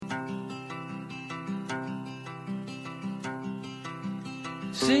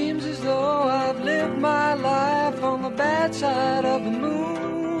Seems as though I've lived my life on the bad side of the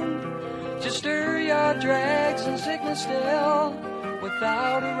moon. Just stir your drags and sickness still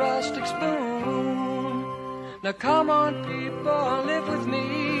without a rustic spoon. Now come on people, live with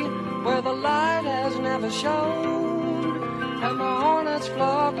me where the light has never shone. And the hornets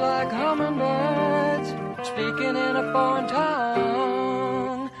flock like hummingbirds, speaking in a foreign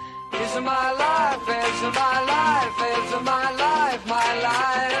tongue. It's my life, it's my life, it's my life, my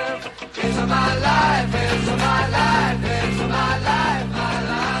life. It's my life, it's my life, it's my life, my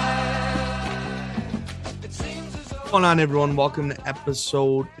life. It seems as though... What's going on, everyone? Welcome to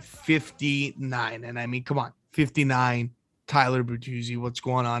episode 59. And I mean, come on, 59. Tyler Bertuzzi, what's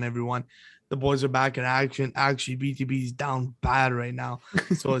going on, everyone? The boys are back in action. Actually, BTB is down bad right now.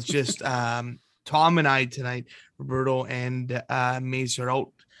 So it's just Tom and I tonight. Roberto and Mercier are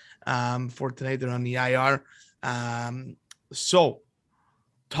out for tonight. They're on the IR. So,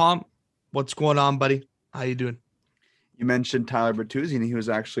 Tom, what's going on, buddy? How you doing? You mentioned Tyler Bertuzzi, and he was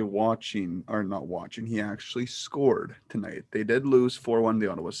actually he actually scored tonight. They did lose 4-1 the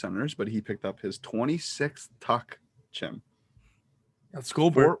Ottawa Senators, but he picked up his 26th tuck, Chim. Let's go,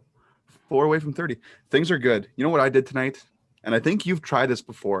 Bert. Four away from 30. Things are good. You know what I did tonight? And I think you've tried this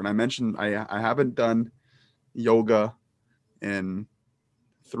before, and I mentioned I haven't done yoga in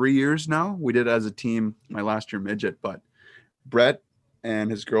 3 years now. We did it as a team my last year midget, but Brett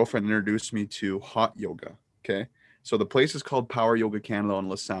and his girlfriend introduced me to hot yoga. Okay. So the place is called Power Yoga Canada in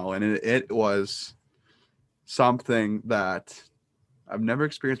LaSalle, and it was something that I've never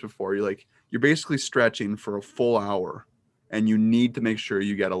experienced before. You're basically stretching for a full hour, and you need to make sure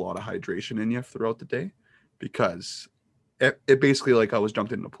you get a lot of hydration in you throughout the day, because it basically like I was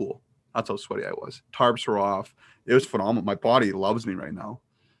jumped in the pool. That's how sweaty I was. Tarps were off. It was phenomenal. My body loves me right now.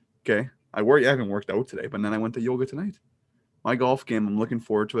 Okay. I haven't worked out today, but then I went to yoga tonight. My golf game, I'm looking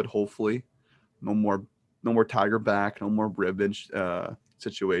forward to it. Hopefully no more tiger back, no more ribbage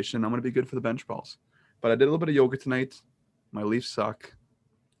situation. I'm going to be good for the bench balls, but I did a little bit of yoga tonight. My Leafs suck.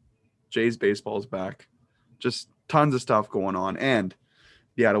 Jay's baseball's back. Just tons of stuff going on. And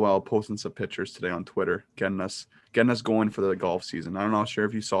the Ottawa posting some pictures today on Twitter, getting us going for the golf season. I'm not sure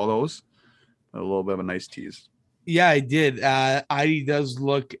if you saw those. A little bit of a nice tease. Yeah, I did. Idy does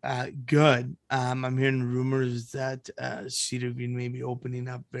look good. I'm hearing rumors that Cedar Green may be opening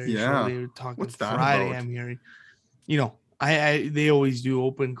up very shortly. We're talking What's that Friday. about? I'm hearing, they always do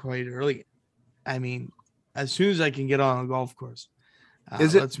open quite early. I mean, as soon as I can get on a golf course,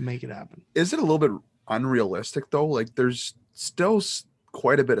 let's make it happen. Is it a little bit unrealistic though? Like, there's still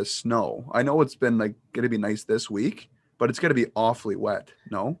quite a bit of snow. I know it's been going to be nice this week, but it's going to be awfully wet.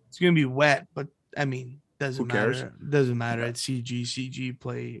 No, it's going to be wet, but I mean, who cares? Doesn't matter. Yeah. At CG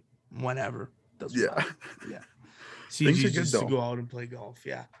play whenever. Doesn't matter. Yeah. Things are CG good just though. to go out and play golf.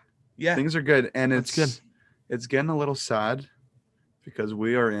 Yeah. Things are good, and That's good. It's getting a little sad because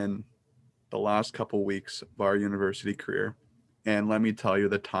we are in the last couple weeks of our university career, and let me tell you,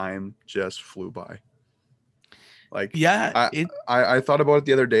 the time just flew by. I thought about it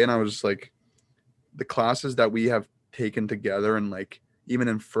the other day, and I was just like, the classes that we have taken together, and even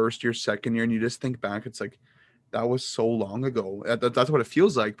in first year, second year, and you just think back, it's like, that was so long ago. That's what it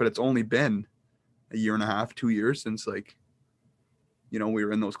feels like, but it's only been a year and a half, 2 years since we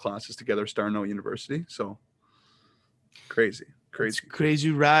were in those classes together starting out university. So crazy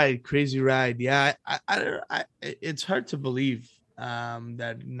ride. Yeah. It's hard to believe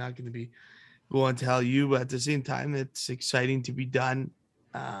that I'm not going to be going to tell you, but at the same time, it's exciting to be done.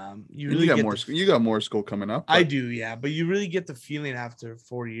 You got more school coming up. I do, yeah, but you really get the feeling after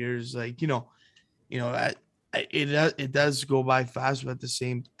 4 years, it does go by fast, but at the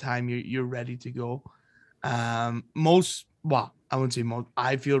same time, you're ready to go. I wouldn't say most.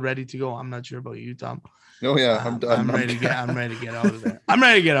 I feel ready to go. I'm not sure about you, Tom. Oh yeah, I'm done. I'm ready to get out of there.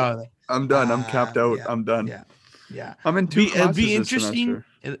 I'm done. I'm capped out. Yeah, I'm done. Yeah. I'm in two classes. It'll be this interesting.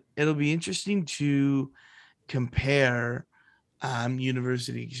 semester. It'll be interesting to compare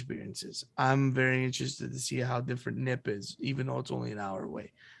university experiences. I'm very interested to see how different NIP is, even though it's only an hour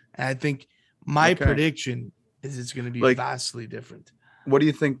away. And I think my prediction is it's going to be vastly different. What do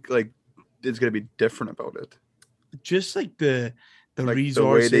you think is going to be different about it? Just the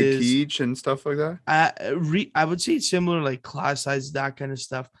resources, the way they teach and stuff like that. I would say similar, class size, that kind of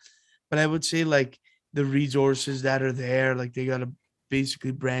stuff. But I would say the resources that are there, they got a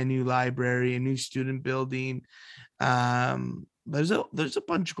basically brand new library, a new student building. There's a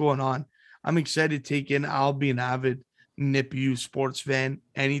bunch going on. I'm excited to take in. I'll be an avid NIPU sports fan.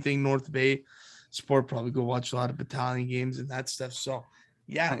 Anything North Bay sport, probably go watch a lot of battalion games and that stuff. So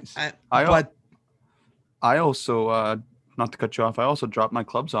yeah, nice. I also not to cut you off, I also dropped my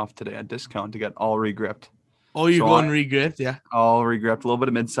clubs off today at discount to get all regripped. Oh, you're So going regripped, yeah. All regripped, a little bit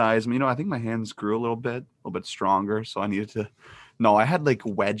of mid-size. I think my hands grew a little bit stronger, so I needed to. No, I had like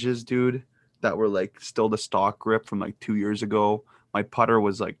wedges, dude, that were like still the stock grip from like 2 years ago. My putter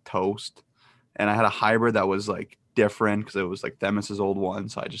was like toast, and I had a hybrid that was like different because it was like Themis's old one.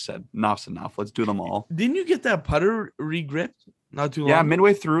 So I just said, enough's enough. Let's do them all. Didn't you get that putter regripped not too long Yeah, ago?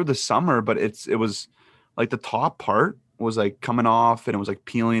 midway through the summer, but it was like the top part was like coming off and it was like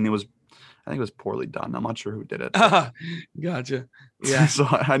peeling. I think it was poorly done. I'm not sure who did it. Gotcha. Yeah. So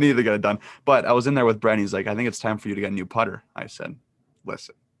I needed to get it done. But I was in there with Brent. He's like, I think it's time for you to get a new putter. I said,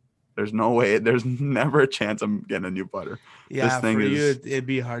 listen, there's no way. There's never a chance I'm getting a new putter. Yeah, this thing for is, you, it'd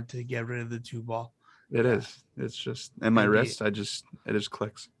be hard to get rid of the 2-ball. It is. It's just, and my wrist, it just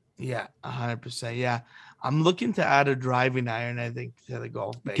clicks. Yeah, 100%. Yeah. I'm looking to add a driving iron, I think, to the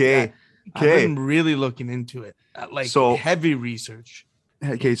golf bag. Okay. I've been really looking into it. So heavy research.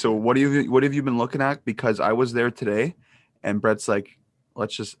 Okay, so what have you been looking at? Because I was there today, and Brett's like,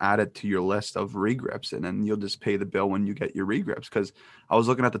 let's just add it to your list of regrips, and then you'll just pay the bill when you get your regrips. Because I was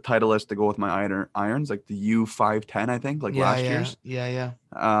looking at the Titleist to go with my irons, like the U510, I think, like last year's. Yeah.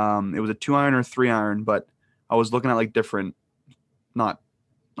 It was a 2-iron or 3-iron, but I was looking at like different, not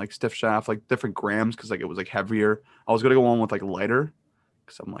like stiff shaft, like different grams, because like it was like heavier. I was gonna go on with like lighter.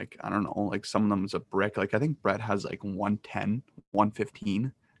 So I'm like, I don't know, like some of them is a brick. Like I think Brett has like 110,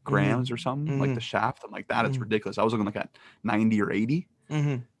 115 grams or something, like the shaft. I'm like, that is ridiculous. I was looking like at 90 or 80.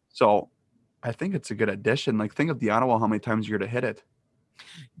 So I think it's a good addition. Like think of the Ottawa, how many times you're to hit it.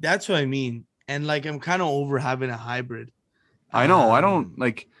 That's what I mean. And like, I'm kind of over having a hybrid. I know. I don't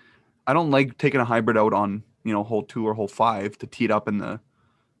like taking a hybrid out on, hole 2 or hole 5 to tee it up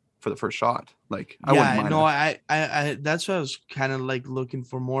for the first shot. Like I wouldn't mind. No, I that's what I was kind of like looking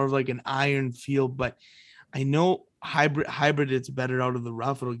for, more of like an iron feel, but I know hybrid it's better out of the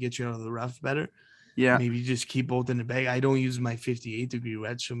rough. It'll get you out of the rough better. Yeah. Maybe just keep both in the bag. I don't use my 58-degree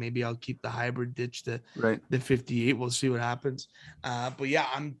wedge, so maybe I'll keep the hybrid, ditch the 58. We'll see what happens. But yeah,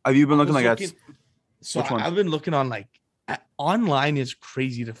 have you been looking like that? So I've been looking on like online is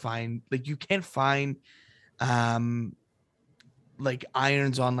crazy to find. Like you can't find like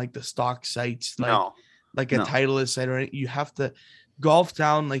irons on like the stock sites, like a Titleist site, or you have to Golf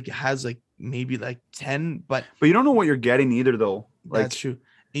Town like has like maybe like 10, but you don't know what you're getting either though. Like, that's true.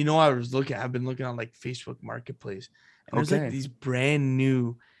 I've been looking on like Facebook Marketplace, and there's like these brand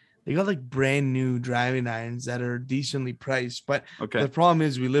new driving irons that are decently priced, but the problem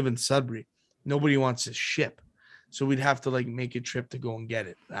is we live in Sudbury. Nobody wants to ship, so we'd have to like make a trip to go and get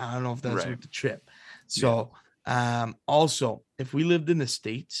it. I don't know if that's worth the trip. So also, if we lived in the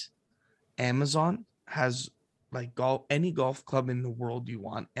States, Amazon has like any golf club in the world you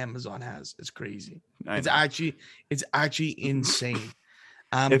want, Amazon has. It's crazy. It's actually insane.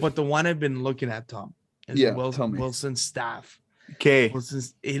 But the one I've been looking at, Tom, is Wilson Staff. Okay.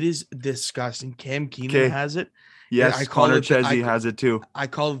 It is disgusting. Cam Keenan has it. Yes, Connor Chesney has it too. I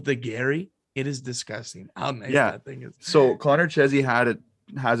call it the Gary. It is disgusting. How nice that thing is. So Connor Chesney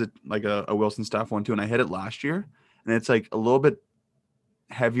has it like a Wilson Staff one too, and I hit it last year, and it's like a little bit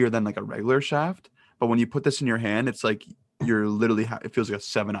heavier than like a regular shaft. But when you put this in your hand, it's like you're literally it feels like a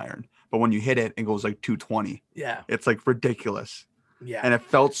 7-iron. But when you hit it, it goes like 220. Yeah, it's like ridiculous. Yeah, and it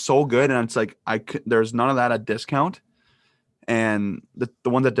felt so good, and it's like there's none of that at discount, and the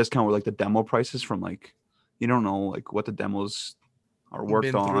ones at discount were like the demo prices from like, you don't know like what the demos are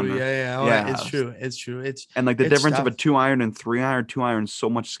worked on. It's true. And like the difference of a 2-iron and 3-iron, 2-iron is so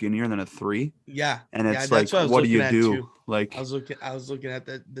much skinnier than a 3. Yeah. And it's like, what do you do? Too. Like I was looking at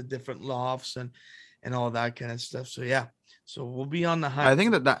the different lofts and all that kind of stuff. So yeah. So we'll be on the hunt.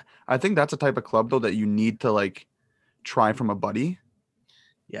 I think that's a type of club though that you need to like try from a buddy.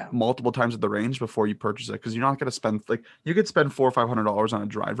 Yeah. Multiple times at the range before you purchase it. Because you're not gonna spend like you could spend $400 or $500 on a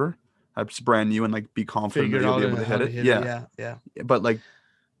driver. That's brand new and like be confident that you'll be able to hit it. Yeah. But like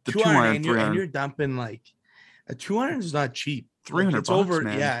the 2-iron, and you're dumping like a 2-iron is not cheap. $300 it's over,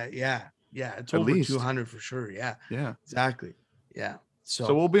 man. Yeah. It's over 200 for sure. Yeah. Exactly. Yeah.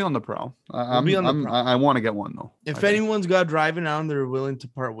 So we'll be on the pro. I want to get one though. If anyone's got driving on, they're willing to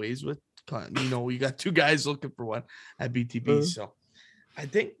part ways with. We got 2 guys looking for one at BTB. So I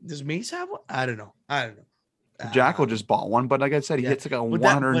think does Mace have one? I don't know. Jackal just bought one, but like I said, he hits like a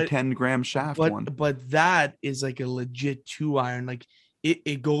 110 gram shaft one. But that is like a legit 2-iron. Like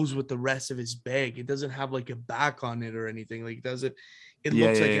it goes with the rest of his bag. It doesn't have like a back on it or anything. Like it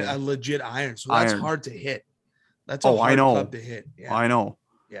looks like a legit iron. So that's hard to hit. That's a hard club to hit. Yeah. I know.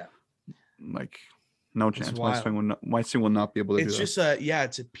 Yeah. Like no chance. My swing will not be able to do that. It's just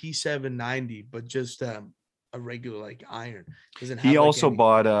it's a P790, but just a regular like iron. Doesn't have He like also any.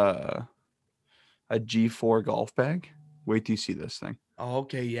 bought a G4 golf bag. Wait till you see this thing. Oh,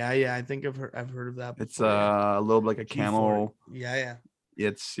 okay, yeah. I think I've heard of that It's before. Yeah. a little bit like a G4. camo. Yeah.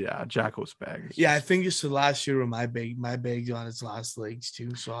 It's Jacko's bag. It's Yeah, I just- think it's the last year with my bag. My bag's on its last legs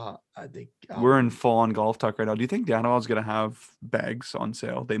too. So I think we're in full on golf talk right now. Do you think Danawal's gonna have bags on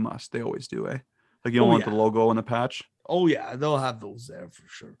sale? They must. They always do, eh? Like you don't want the logo and the patch. Oh yeah, they'll have those there for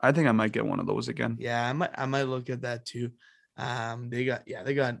sure. I think I might get one of those again. Yeah, I might look at that too.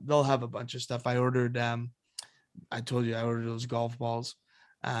 They'll have a bunch of stuff. I ordered I told you I ordered those golf balls.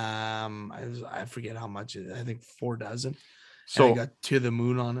 I forget how much it is. I think 4 dozen. So and I got To the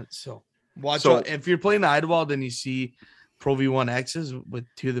Moon on it. So watch out. If you're playing the Idlewild and you see Pro V1 X's with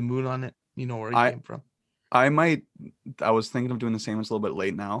To the Moon on it, you know where it came from. I was thinking of doing the same. It's a little bit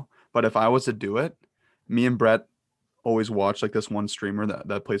late now, but if I was to do it, me and Brett always watch like this one streamer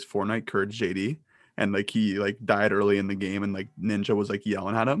that plays Fortnite, Courage JD, and like he like died early in the game, and like Ninja was like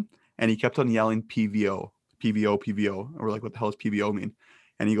yelling at him, and he kept on yelling PVO, PVO, PVO. And we're like, what the hell does PVO mean?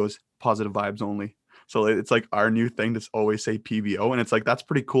 And he goes, positive vibes only. So it's like our new thing to always say PVO, and it's like that's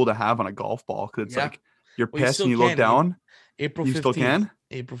pretty cool to have on a golf ball because it's like you're pissed and you look down. April 15th. You still can?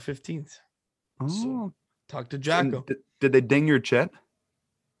 April 15th. Oh, so, talk to Jacko. Did they ding your chit?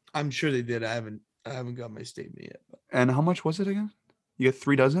 I'm sure they did. I haven't got my statement yet. But. And how much was it again? You get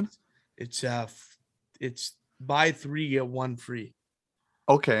 3 dozen? It's buy 3 get 1 free.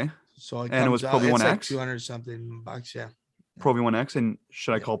 Okay. So it was Pro V1X? Like 200 something bucks, yeah. Pro V1X, and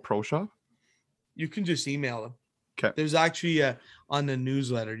should I call Pro Shop? You can just email them. Okay. There's actually on the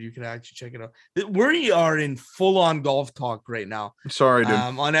newsletter, you can actually check it out. We are in full on golf talk right now. Sorry, dude.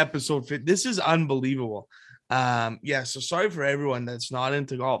 On episode 50. This is unbelievable. So sorry for everyone that's not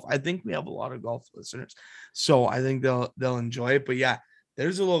into golf. I think we have a lot of golf listeners, so I think they'll enjoy it. But yeah,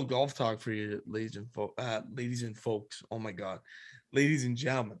 there's a little golf talk for you, ladies and folks. Oh my god, ladies and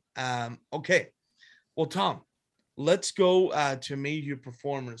gentlemen. Okay, well, Tom, let's go to major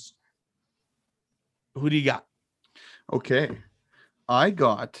performers. Who do you got? Okay, I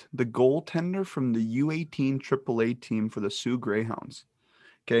got the goaltender from the U18 AAA team for the Sioux Greyhounds.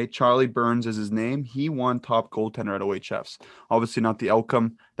 Okay, Charlie Burns is his name. He won top goaltender at OHFs. Obviously not the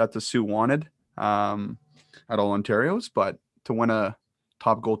outcome that the Sioux wanted at All Ontario's, but to win a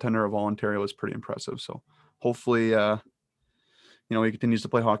top goaltender of All Ontario is pretty impressive. So hopefully, he continues to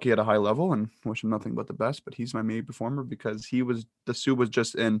play hockey at a high level, and wish him nothing but the best. But he's my main performer because the Sioux was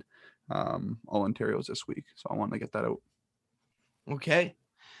just in All Ontario's this week. So I wanted to get that out. Okay.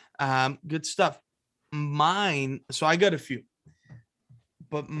 Good stuff. So I got a few.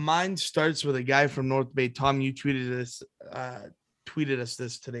 But mine starts with a guy from North Bay. Tom, you tweeted us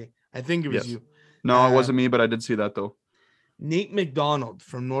this today. I think it was you. No, it wasn't me, but I did see that though. Nate McDonald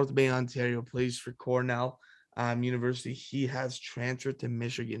from North Bay, Ontario, plays for Cornell University. He has transferred to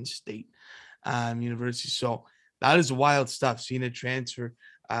Michigan State University. So that is wild stuff. Seeing a transfer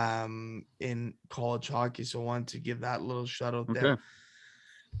in college hockey. So I wanted to give that little shout out there.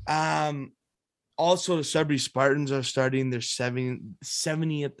 Also, the Sudbury Spartans are starting their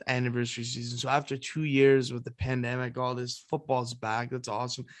 70th anniversary season. So after 2 years with the pandemic, all this football's back. That's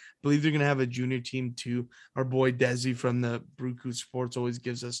awesome. I believe they're going to have a junior team too. Our boy Desi from the Bruku Sports always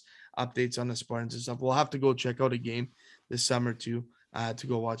gives us updates on the Spartans and stuff. We'll have to go check out a game this summer too to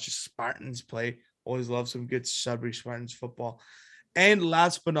go watch the Spartans play. Always love some good Sudbury Spartans football. And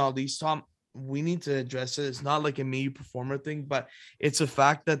last but not least, Tom, we need to address it. It's not like a me performer thing, but it's a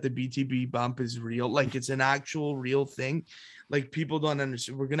fact that the BTB bump is real. Like it's an actual real thing. Like people don't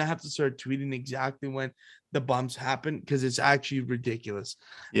understand. We're gonna have to start tweeting exactly when the bumps happen because it's actually ridiculous.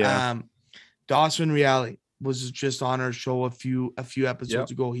 Yeah. Dawson Reale was just on our show a few episodes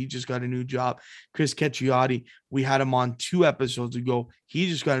ago. He just got a new job. Chris Cacciati, we had him on 2 episodes ago. He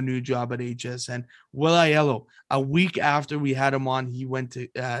just got a new job at HSN. Will Aiello, a week after we had him on, he went to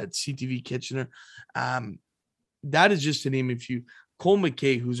CTV Kitchener. That is just to name a few. Cole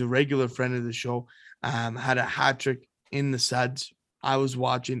McKay, who's a regular friend of the show, had a hat trick in the Suds. I was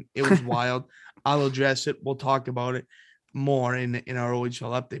watching. It was wild. I'll address it. We'll talk about it more in our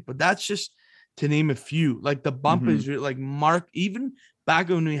OHL update. But that's just to name a few. Like the bump is like Mark, even back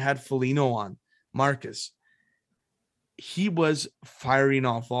when we had Foligno on, Marcus, he was firing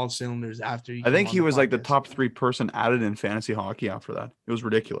off all cylinders after I think he was like the top 3 person added in fantasy hockey after that. It was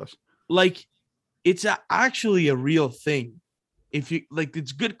ridiculous. Like it's actually a real thing. If you like,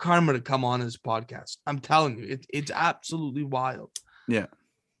 it's good karma to come on this podcast. I'm telling you, it's absolutely wild. Yeah.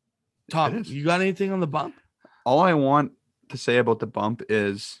 Tom, you got anything on the bump? All I want to say about the bump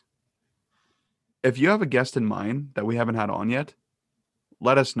is if you have a guest in mind that we haven't had on yet,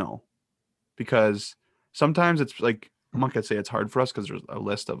 let us know because sometimes it's like, I'm not gonna say it's hard for us because there's a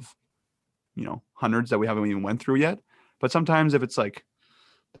list of, hundreds that we haven't even went through yet. But sometimes if it's like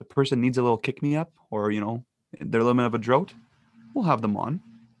the person needs a little kick me up, or they're a little bit of a drought, we'll have them on.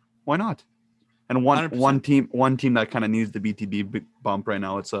 Why not? And one 100%. one team that kind of needs the BTB bump right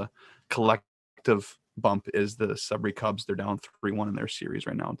now, it's a collective bump, is the Sudbury Cubs. They're down 3-1 in their series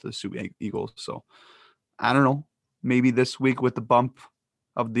right now to the Sioux Eagles. So I don't know. Maybe this week with the bump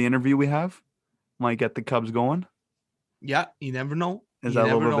of the interview we have might get the Cubs going. Yeah, you never know. Is You that a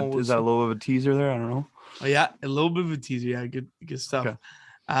never little know. bit is that a little bit of a teaser there? I don't know. Oh, yeah, a little bit of a teaser. Yeah, good stuff. Okay.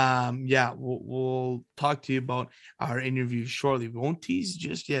 Yeah, we'll talk to you about our interview shortly. We won't tease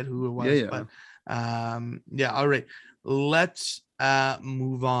just yet who it was, Yeah. but yeah, all right. Let's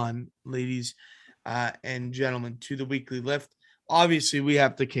move on, ladies and gentlemen, to the weekly lift. Obviously, we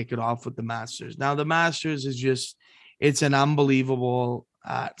have to kick it off with the Masters. Now, the Masters is just, it's an unbelievable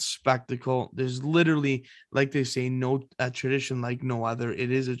spectacle. There's literally, like they say, no tradition like no other.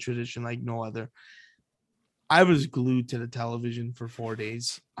 It is a tradition like no other. I was glued to the television for 4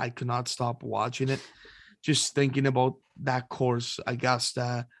 days. I could not stop watching it. Just thinking about that course,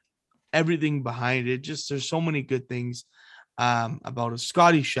 Augusta, everything behind it. Just there's so many good things about it.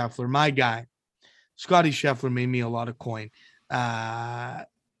 Scotty Scheffler, my guy. Scotty Scheffler made me a lot of coin.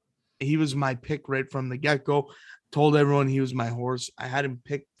 He was my pick right from the get-go. Told everyone he was my horse. I had him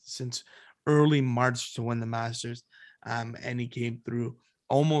picked since early March to win the Masters. And he came through.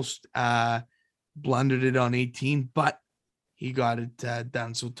 Almost blundered it on 18, but he got it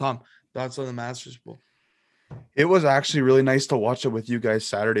done. So, Tom, thoughts on the Masters Bowl? It was actually really nice to watch it with you guys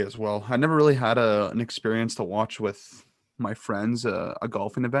Saturday as well. I never really had an experience to watch with my friends a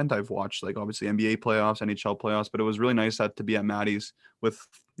golfing event. I've watched like obviously NBA playoffs, NHL playoffs, but it was really nice to be at Maddie's with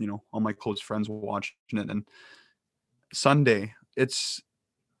all my close friends watching it. And Sunday,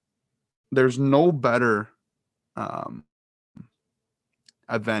 there's no better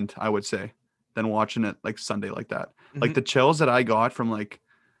event, I would say, than watching it like Sunday like that. Like the chills that I got from like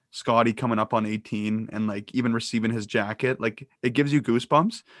Scotty coming up on 18 and like even receiving his jacket, like it gives you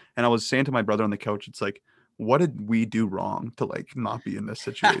goosebumps. And I was saying to my brother on the couch, it's like, what did we do wrong to like not be in this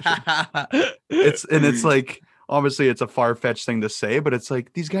situation? It's like, obviously it's a far-fetched thing to say, but it's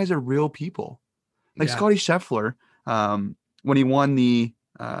like these guys are real people. Like Scotty Scheffler, when he won the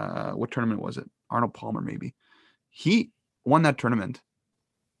what tournament was it? Arnold Palmer, maybe. He won that tournament,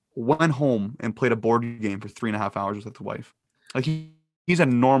 went home and played a board game for 3.5 hours with his wife. Like he's a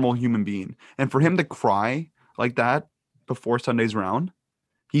normal human being. And for him to cry like that before Sunday's round,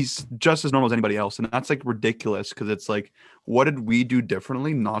 he's just as normal as anybody else. And that's like ridiculous because it's like, what did we do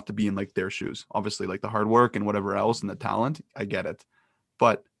differently not to be in like their shoes? Obviously, like the hard work and whatever else and the talent, I get it.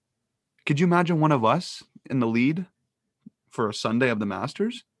 But could you imagine one of us in the lead for a Sunday of the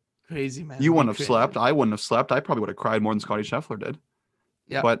Masters? Crazy, man. You wouldn't have slept. I wouldn't have slept. I probably would have cried more than Scotty Scheffler did.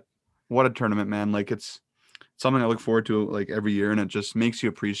 Yeah. But what a tournament, man. Like it's something I look forward to like every year, and it just makes you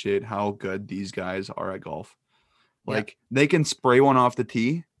appreciate how good these guys are at golf. Like they can spray one off the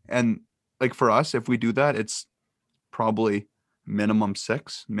tee, and like for us, if we do that, it's probably minimum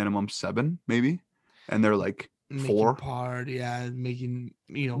 6, minimum 7, maybe. And they're like making 4. Par, making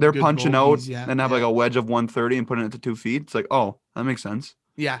they're punching bogeys, out and have like a wedge of 130 and putting it to 2 feet. It's like, oh, that makes sense.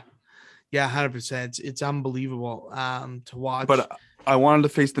 Yeah, 100%. It's unbelievable to watch. But I wanted to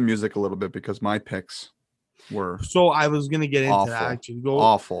face the music a little bit because my picks were so I was gonna get into awful, that actually. Go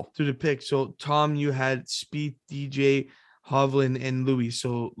awful to the pick. So Tom, you had Spieth, DJ, Hovland, and Louis.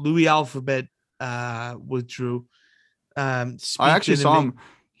 So Louis Alphabet withdrew. I actually saw him.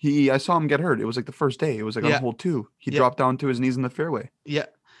 I saw him get hurt. It was like the first day. It was like on hole 2. He dropped down to his knees in the fairway. Yeah,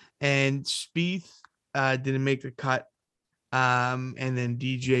 and Spieth didn't make the cut. And then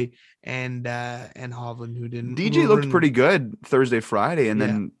DJ and Hovland, who didn't. DJ looked pretty good Thursday, Friday, and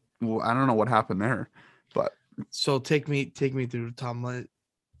then I don't know what happened there. But so take me through, Tom.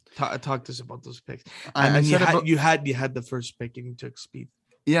 Talk to us about those picks. You had the first pick and you took Spieth.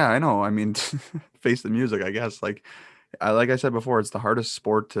 Yeah, I know. I mean, face the music, I guess. Like I said before, it's the hardest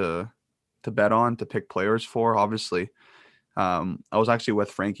sport to bet on, to pick players for. Obviously, I was actually with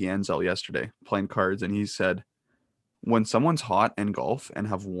Frankie Enzel yesterday playing cards, and he said, when someone's hot in golf and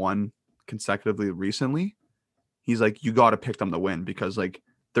have won consecutively recently, he's like, you got to pick them to win because like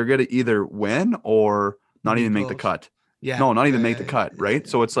they're going to either win or not even make the cut. Yeah. No, not even make the cut. Right.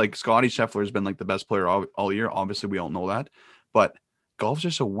 So it's like Scotty Scheffler has been like the best player all year. Obviously, we all know that. But golf's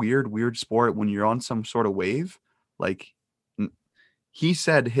just a weird sport when you're on some sort of wave. Like he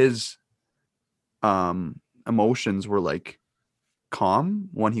said his emotions were like calm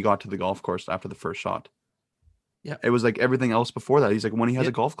when he got to the golf course after the first shot. Yeah. It was like everything else before that. He's like, when he has a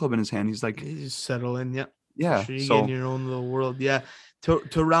Yep. golf club in his hand, he's like, You just settle in. Yeah. For yeah. sure. You get in So your own little world. Yeah.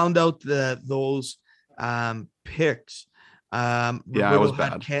 To round out those picks, yeah, it was Widow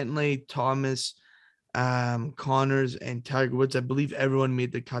had bad. Cantlay, Thomas, Connors, and Tiger Woods. I believe everyone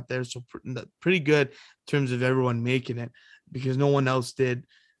made the cut there. So pretty good in terms of everyone making it, because no one else did. Mhm.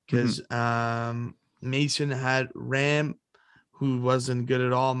 Because Mason had Ram, who wasn't good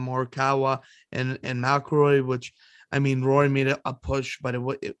at all, Morikawa, and McIlroy, which, I mean, Rory made a push, but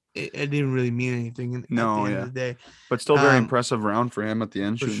it didn't really mean anything at the No, end yeah. of the day. But still very Um, impressive round for him at the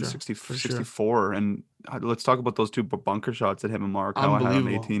end, for shooting sure, 60, for sure, 64. And let's talk about those two bunker shots that him and Morikawa had on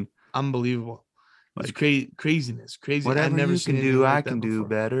unbelievable, 18. unbelievable, like Like, craziness, crazy. I've whatever never you seen can anything do, I like that can do before.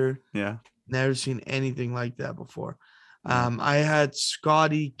 better. Yeah. Never seen anything like that before. Yeah. I had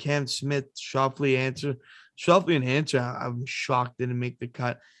Scotty, Cam Smith, Shoffley answer. Shoffley and answer, I'm shocked didn't make the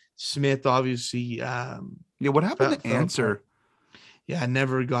cut. Smith obviously Yeah. What happened to fell apart. Answer? Yeah,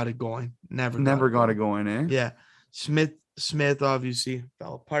 never got it going. Never Never got it going. going, eh? Yeah. Smith obviously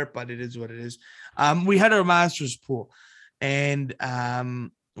fell apart, but it is what it is. We had our Masters pool, and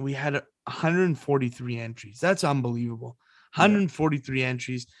we had 143 entries. That's unbelievable. Yeah. 143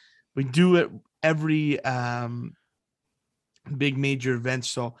 entries. We do it every big major event.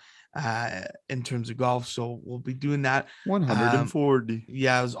 So in terms of golf. So we'll be doing that. 140.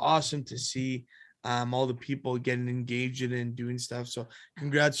 Yeah, it was awesome to see all the people getting engaged in and doing stuff. So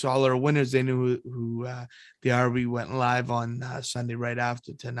congrats to all our winners. They knew who they are. We went live on Sunday right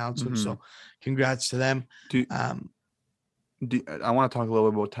after to announce them. Mhm. So congrats to them. Do, I want to talk a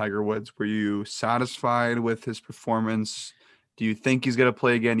little bit about Tiger Woods. Were you satisfied with his performance? Do you think he's going to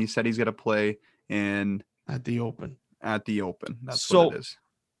play again? He said he's going to play in At the Open. at the Open. That's So what it is.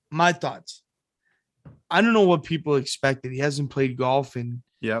 my thoughts. I don't know what people expected. He hasn't played golf in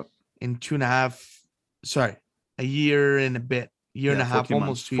Yep. 2.5, sorry, a year and a bit, year and a half, 14 months.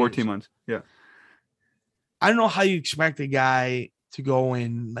 almost 2 14 years. months. Yeah. I don't know how you expect a guy to go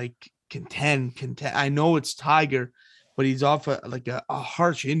and like contend. I know it's Tiger, but he's off a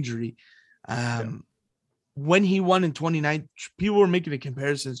harsh injury. When he won in 2019, people were making a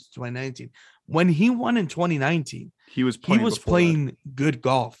comparison to 2019. When he won in 2019, He was he playing was before that. playing good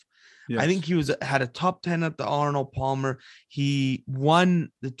golf. I think Yes. he had a top 10 at the Arnold Palmer. He won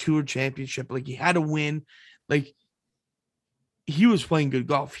the Tour Championship. Like, he had a win. Like, he was playing good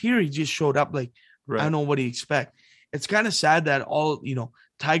golf. Here he just showed up like, I Right. don't know what he expect. It's kind of sad that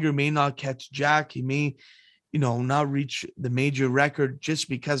Tiger may not catch Jack. He may, not reach the major record just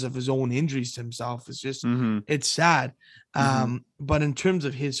because of his own injuries to himself. It's just, Mhm. it's sad. Mhm. But in terms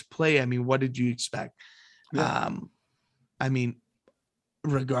of his play, I mean, what did you expect? Yeah. I mean,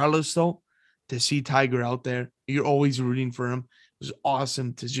 regardless though, to see Tiger out there, you're always rooting for him. It was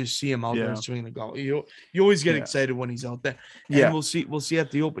awesome to just see him out there Yeah. swinging the golf. You always get Yeah. excited when he's out there. And Yeah. we'll see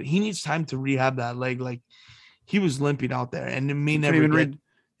at the Open. He needs time to rehab that leg. Like, he was limping out there, and it may He never couldn't even get. read.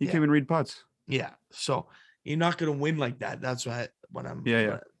 He Yeah. can't even read putts. Yeah, so you're not going to win like that. That's what I'm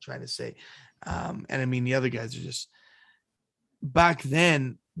trying to say. And I mean, the other guys are just, back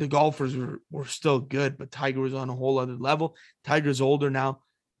then the golfers were still good, but Tiger was on a whole other level. Tiger's older now,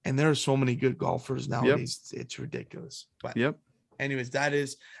 and there are so many good golfers nowadays. It's ridiculous. But Yep. anyways, that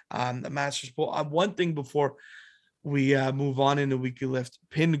is the Masters pool. One thing before we move on in the weekly lift,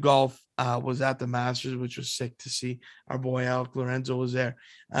 Pin Golf was at the Masters, which was sick to see. Our boy Alec Lorenzo was there.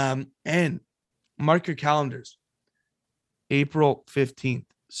 And mark your calendars, April 15th.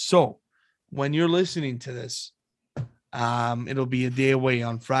 So when you're listening to this, it'll be a day away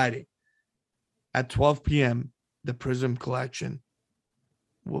on Friday at 12 p.m. The Prism Collection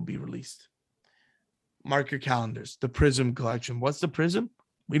will be released. Mark your calendars. The Prism Collection. What's the Prism?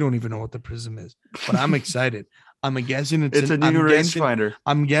 We don't even know what the Prism is, but I'm excited. I'm guessing it's a new rangefinder.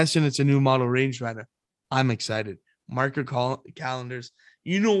 I'm guessing it's a new model rangefinder. I'm excited. Mark your calendars.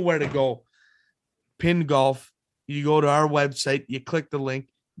 You know where to go. Pin Golf. You go to our website. You click the link.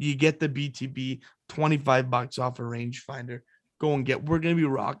 You get the BTB, $25 off a rangefinder. Go and get. We're gonna be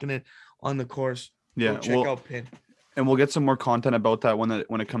rocking it on the course. Yeah. Go check out Pin. And we'll get some more content about that when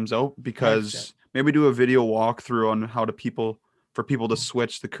it comes out, because 100%. maybe do a video walkthrough on how to people to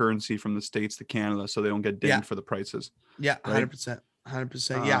switch the currency from the States to Canada so they don't get dinged for the prices. Yeah, right? 100%.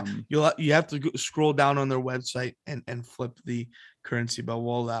 100%. Yeah. You have to scroll down on their website and flip the currency, but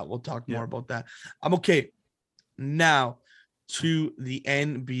we'll talk more about that. I'm okay. Now to the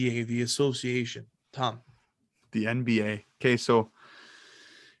NBA, the association. Tom. The NBA. Okay, so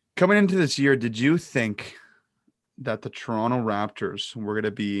coming into this year, did you think that the Toronto Raptors were going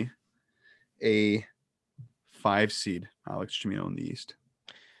to be a 5 seed, Alex Chimino, in the East?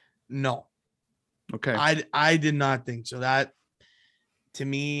 No. Okay. I did not think so. That to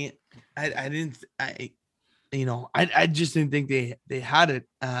me, I didn't I just didn't think they had it.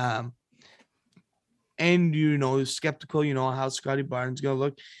 And skeptical, how Scotty Barnes gonna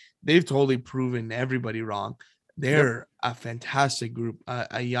look. They've totally proven everybody wrong. Yep. They're a fantastic group,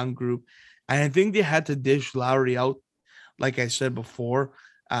 a young group, and I think they had to dish Lowry out, like I said before,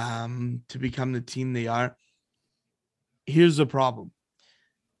 to become the team they are. Here's the problem: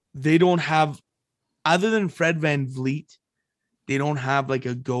 they don't have, other than Fred Van Vliet, they don't have like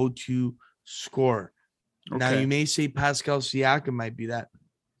a go-to scorer. Now Okay. you may say Pascal Siakam might be that.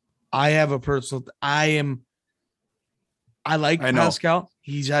 I have a personal. I like I know. Pascal.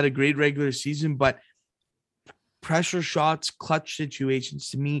 He's had a great regular season, but pressure shots, clutch situations,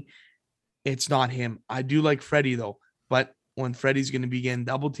 to me, it's not him. I do like Freddie though, but when Freddie's going to be getting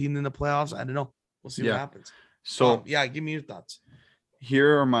double teamed in the playoffs, I don't know. We'll see what Yeah. happens. So yeah, give me your thoughts.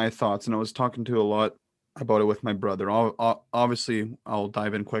 here are my thoughts, and I was talking to a lot about it with my brother. Obviously, I'll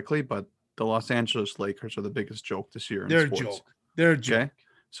dive in quickly, but the Los Angeles Lakers are the biggest joke this year in They're a sports. joke. They're a joke. Okay.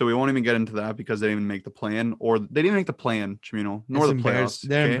 So we won't even get into that because they didn't even make the play-in, or they didn't make the play-in, Chimino, nor It's the playoffs.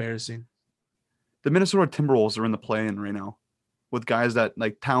 They're okay? embarrassing. The Minnesota Timberwolves are in the play-in right now with guys that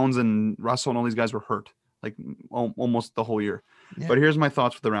like Towns and Russell and all these guys were hurt like almost the whole year. Yeah. But here's my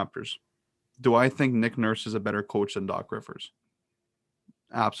thoughts with the Raptors. Do I think Nick Nurse is a better coach than Doc Rivers?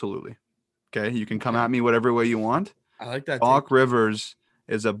 Absolutely. Okay. You can come at me whatever way you want. I like that. Doc Rivers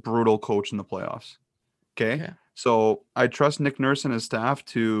is a brutal coach in the playoffs. Okay. Yeah. So I trust Nick Nurse and his staff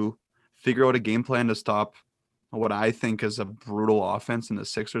to figure out a game plan to stop what I think is a brutal offense in the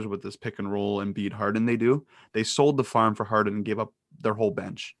Sixers with this pick and roll and beat Harden. They sold the farm for Harden and gave up their whole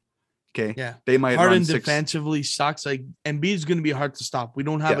bench. Okay. Yeah. They might Harden run defensively sucks. Like Embiid's going to be hard to stop. We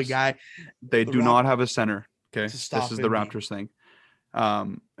don't have a guy. They do not have a center. Okay. This is the Embiid. Raptors thing.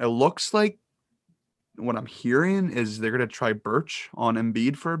 It looks like what I'm hearing is they're going to try Birch on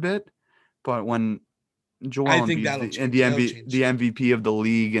Embiid for a bit, but when Joel Embiid and the MVP of the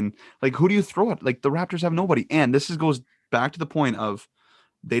league, and like, who do you throw it? Like the Raptors have nobody. And this goes back to the point of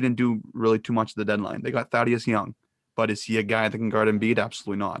they didn't do really too much at the deadline. They got Thaddeus Young, but is he a guy that can guard Embiid?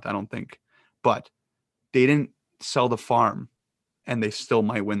 Absolutely not. I don't think. But they didn't sell the farm, and they still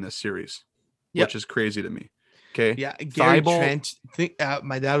might win this series, which is crazy to me. Okay. Yeah. Gary Trent.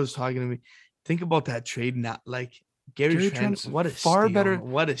 My dad was talking to me. Think about that trade now. Like Gary Trent, what a far steal. better.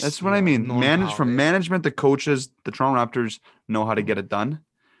 What a That's steal. what I mean. From management to coaches, the Toronto Raptors know how to get it done.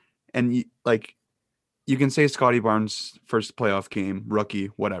 And you can say Scotty Barnes first playoff game, rookie,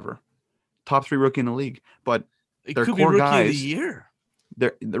 whatever, top 3 rookie in the league. But their core guys, of the year.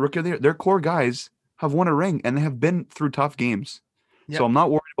 The rookie of the year. Their core guys have won a ring and they have been through tough games. Yep. So I'm not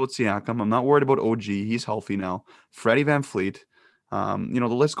worried about Siakam. I'm not worried about OG. He's healthy now. Freddie Van Fleet. The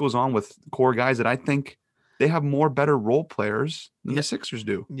list goes on with core guys that I think they have more better role players than the Sixers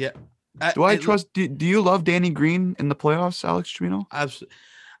do. Yeah. Do I trust? Do you love Danny Green in the playoffs, Alex Trevino?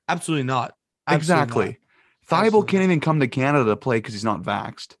 Absolutely not. Exactly. Thibault can't even come to Canada to play because he's not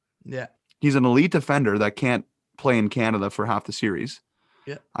vaxxed. Yeah. He's an elite defender that can't play in Canada for half the series.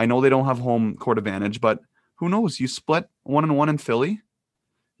 Yeah. I know they don't have home court advantage, but who knows? You split 1-1 in Philly.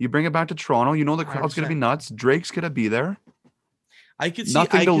 You bring it back to Toronto. You know the crowd's going to be nuts. Drake's going to be there. I could see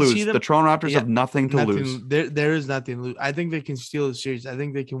nothing to lose. Them, the Toronto Raptors have nothing to lose. There is nothing to lose. I think they can steal the series. I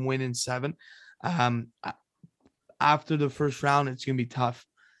think they can win in 7. After the first round, it's going to be tough.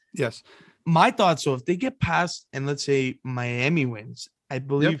 Yes. My thoughts, so if they get past and let's say Miami wins, I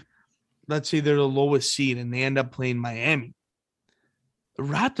believe, let's say they're the lowest seed and they end up playing Miami. The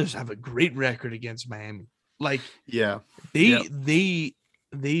Raptors have a great record against Miami. Like, they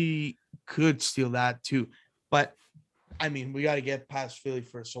could steal that too. But I mean, we got to get past Philly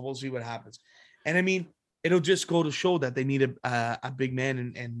first, so we'll see what happens. And I mean, it'll just go to show that they need a big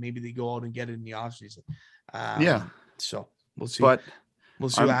man, and maybe they go out and get it in the offseason. So we'll see. But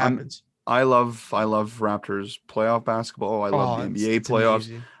we'll see what happens. I love Raptors playoff basketball. I love the NBA playoffs.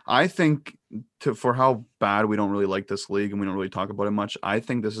 Amazing. I think for how bad we don't really like this league and we don't really talk about it much, I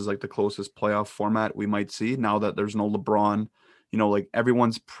think this is like the closest playoff format we might see now that there's no LeBron. Like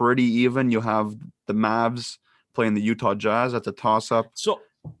everyone's pretty even. You have the Mavs playing the Utah Jazz. That's a toss-up. So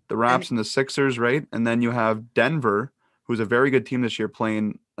the Raps and the Sixers, right? And then you have Denver, who's a very good team this year,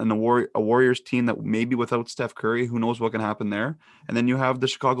 playing a Warriors team that maybe without Steph Curry, who knows what can happen there. And then you have the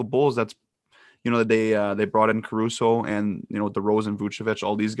Chicago Bulls. That's, they brought in Caruso and, DeRozan, Vucevic,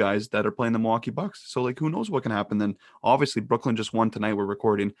 all these guys that are playing the Milwaukee Bucks. So, who knows what can happen then? Obviously, Brooklyn just won tonight. We're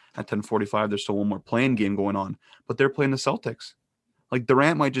recording at 10:45. There's still one more playing game going on. But they're playing the Celtics. Like,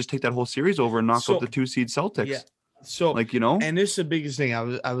 Durant might just take that whole series over and knock out the 2-seed Celtics. Yeah. So, Like, you know, and this is the biggest thing. I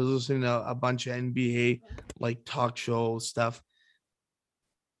was listening to a bunch of NBA like talk show stuff.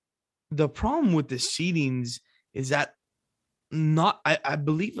 The problem with the seedings is that I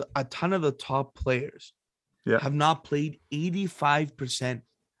believe a ton of the top players yeah, have not played 85%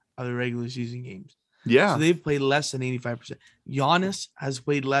 of the regular season games. So yeah, they've played less than 85%. Giannis has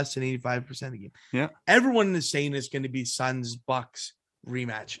played less than 85% of the game. yeah, Everyone is saying it's going to be Suns Bucks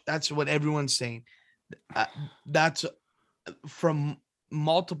rematch. That's what everyone's saying. That's from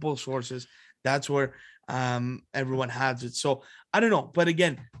multiple sources. That's where everyone has it. So I don't know. But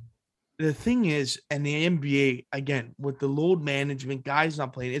again, the thing is, and the NBA, again, with the load management, guys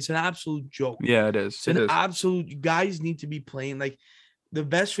not playing, it's an absolute joke. yeah. It is. It's It an is. absolute, guys need to be playing. Like the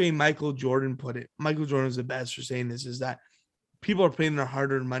best way Michael Jordan put it, Michael Jordan is the best for saying this, is that people are paying their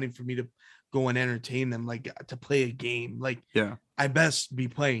hard-earned money for me to go and entertain them, like to play a game. Like Yeah, I best be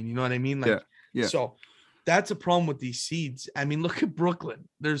playing, you know what I mean? yeah, Like, yeah, so that's a problem with these seeds. I mean, look at Brooklyn.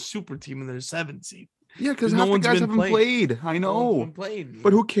 They're a super team and they're 7th seed yeah. Because because no half the one's guys been haven't playing. played. I No one's know, been playing.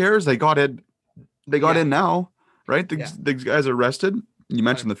 but who cares? They got it. They got Yeah. in now, right? The, Yeah. the guys are rested. You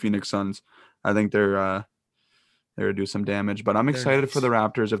mentioned the Phoenix Suns. I think they're gonna do some damage, but I'm They're excited for nice. the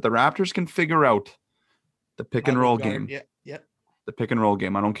Raptors. If the Raptors can figure out the pick How and to roll guard. game, Yeah. Yeah. the pick and roll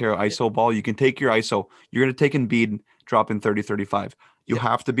game. I don't care. Yeah. ISO ball. You can take your ISO. You're going to take Embiid, drop in 30, 35. You Yeah.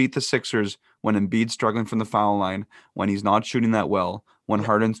 have to beat the Sixers when Embiid's struggling from the foul line, when he's not shooting that well, when Yeah.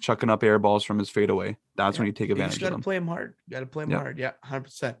 Harden's chucking up air balls from his fadeaway. That's Yeah. when you take You just advantage got of to them. play them hard. You got to play them Yeah. hard. Yeah.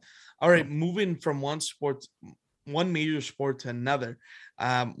 100%. All right. Moving from one major sport to another.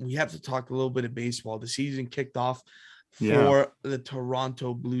 We have to talk a little bit of baseball. The season kicked off for the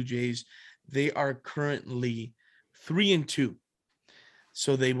Toronto Blue Jays. They are currently 3-2.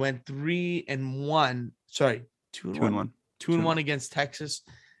 So they went 3-1. Sorry, 2-1. 2-1 against Texas.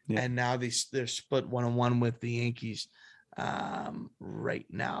 Yeah. And now they're split 1-1 with the Yankees right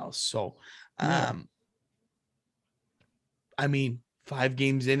now. So I mean, 5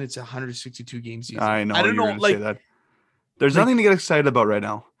 games in, it's a 162 game season. I know I don't you're know, going to like say that. There's like- nothing to get excited about right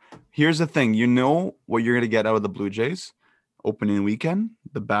now. Here's the thing. You know what you're going to get out of the Blue Jays? Opening weekend,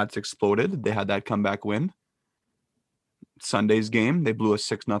 the bats exploded. They had that comeback win. Sunday's game, they blew a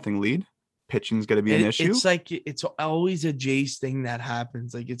 6-0 lead. Pitching's going to be an issue. It's like it's always a Jays thing that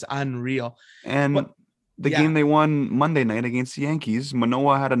happens. Like it's unreal. And But the game they won Monday night against the Yankees,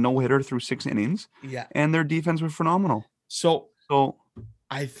 Manoah had a no-hitter through 6 innings. Yeah. And their defense was phenomenal. So So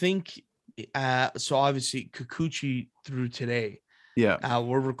I think so obviously Kikuchi threw today. yeah.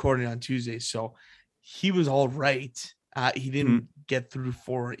 We're recording on Tuesday, so he was all right. He didn't get through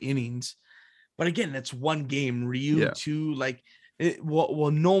 4 innings. But again, that's one game. Ryu too, like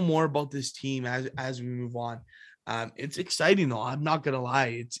we'll know more about this team as we move on. It's exciting though. I'm not gonna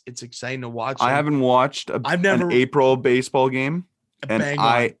lie. It's exciting to watch. I haven't watched an April baseball game, and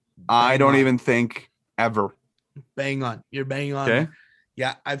I don't even think ever. Bang on. You're banging on. Okay.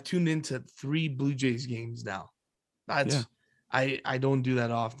 Yeah, I've tuned into 3 Blue Jays games now. I don't do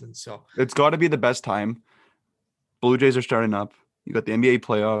that often. So it's got to be the best time. Blue Jays are starting up. You got the NBA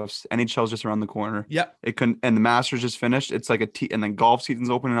playoffs. NHL's just around the corner. Yep. And the Masters just finished. It's like and then golf season's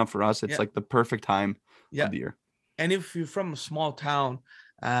opening up for us. It's like the perfect time of the year. And if you're from a small town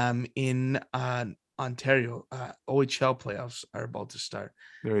in Ontario, OHL playoffs are about to start.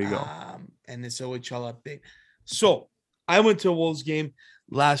 There you go. And it's OHL update. So I went to a Wolves game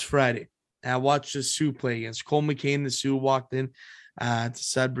last Friday. And I watched the Sioux play against Cole McCain. The Sioux walked in to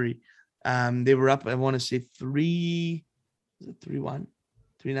Sudbury. They were up, I want to say 3-1, 3-9,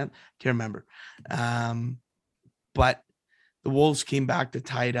 can't remember. But the Wolves came back to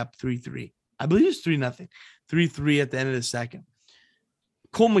tie it up 3-3. I believe it's 3-0, 3-3 at the end of the second.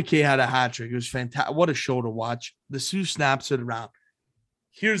 Cole McKay had a hat trick. It was fantastic. What a show to watch. The Sioux snaps it around.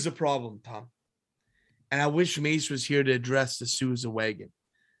 Here's the problem, Tom. And I wish Mace was here to address the Sioux as a wagon.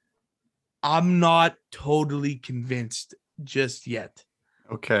 I'm not totally convinced just yet.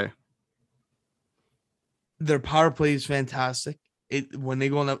 Okay. Their power play is fantastic. When they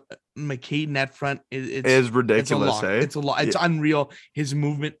go on the McCain net front, it is ridiculous. It's a lot. It's unreal. His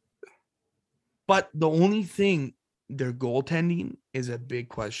movement. But the only thing, their goaltending is a big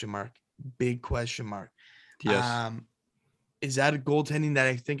question mark. Big question mark. Yes. Is that a goaltending that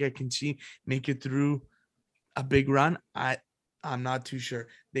I think I can see make it through a big run? I'm not too sure.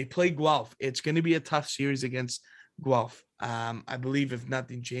 They play Guelph. It's going to be a tough series against Guelph. I believe if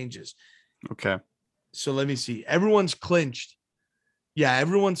nothing changes. Okay. So let me see. Everyone's clinched. Yeah,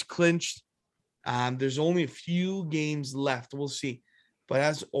 everyone's clinched. There's only a few games left. We'll see.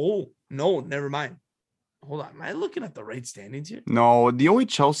 But no, never mind. Hold on. Am I looking at the right standings here? No, the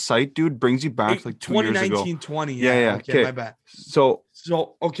OHL site, dude, brings you back like 2 years ago. 2019-20. Yeah. Okay, my bad. So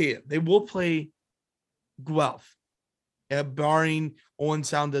Okay, they will play Guelph, barring Owen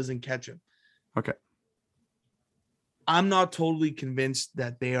Sound doesn't catch him. okay. I'm not totally convinced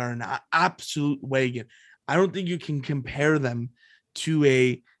that they are an absolute wagon. I don't think you can compare them to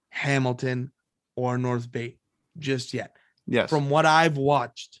a Hamilton or North Bay just yet. Yes. From what I've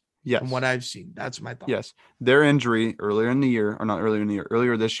watched, yes. from what I've seen, that's my thought. Yes. Their injury earlier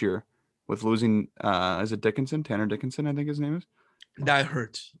this year with losing, is it Dickinson? Tanner Dickinson, I think his name is. That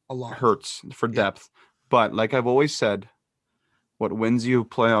hurts a lot. Hurts for depth. But like I've always said, what wins you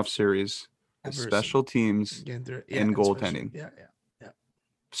playoff series is special teams and goaltending. Yeah.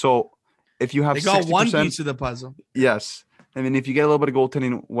 So if you have they got 60%, one piece of the puzzle. Yes. I mean, if you get a little bit of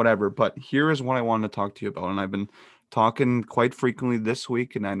goaltending, whatever. But here is what I wanted to talk to you about. And I've been talking quite frequently this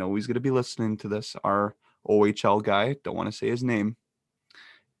week, and I know he's going to be listening to this. Our OHL guy, don't want to say his name,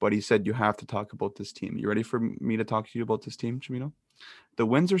 but he said you have to talk about this team. You ready for me to talk to you about this team, Chimino? The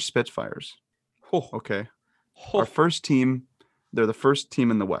Windsor Spitfires. Oh. Okay. Our first team, they're the first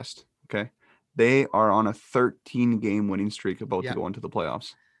team in the West. Okay. They are on a 13-game winning streak about to go into the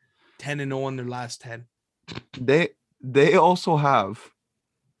playoffs. 10-0 in their last 10. They also have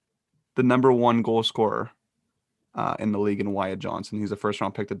the number one goal scorer in the league in Wyatt Johnson. He's a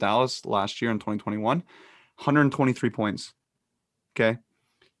first-round pick to Dallas last year in 2021. 123 points. Okay.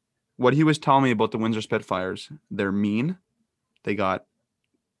 What he was telling me about the Windsor Spitfires, they're mean. They got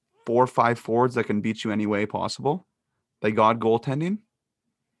 4 or 5 forwards that can beat you any way possible. They got goaltending.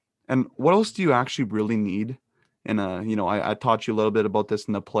 And what else do you actually really need in I taught you a little bit about this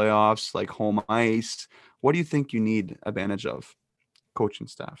in the playoffs, like home ice. What do you think you need advantage of? Coaching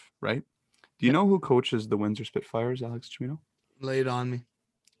staff, right? Do you know who coaches the Windsor Spitfires, Alex Chimino? Lay it on me.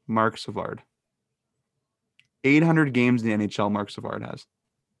 Mark Savard. 800 games in the NHL Mark Savard has.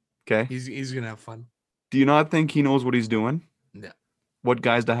 Okay? He's going to have fun. Do you not think he knows what he's doing? Yeah. What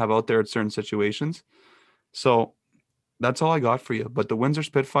guys to have out there at certain situations? So that's all I got for you. But the Windsor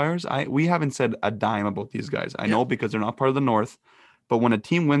Spitfires, we haven't said a dime about these guys. I know because they're not part of the North. But when a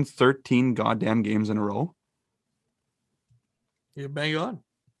team wins 13 goddamn games in a row, you're bang on.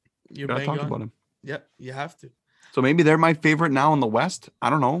 You gotta talk about them. Yep, you have to. So maybe they're my favorite now in the West. I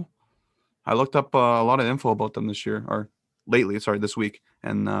don't know. I looked up a lot of info about them this week,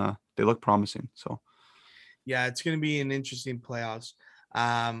 and they look promising. So, yeah, it's going to be an interesting playoffs.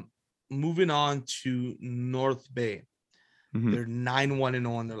 Moving on to North Bay, they're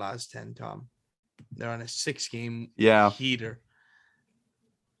 9-1-0 in their last 10. Tom, they're on a 6-game heater.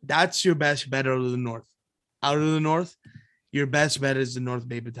 That's your best bet out of the North. Out of the North, your best bet is the North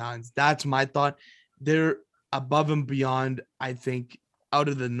Bay Battalions. That's my thought. They're above and beyond, I think, out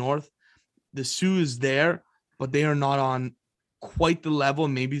of the North. The Sioux is there, but they are not on quite the level.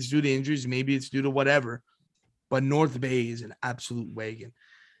 Maybe it's due to injuries. Maybe it's due to whatever. But North Bay is an absolute wagon.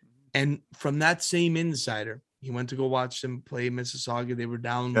 And from that same insider, he went to go watch them play Mississauga. They were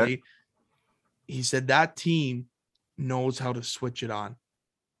down late. He said that team knows how to switch it on,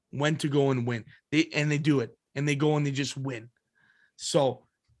 when to go and win. They do it. And they go and they just win. So,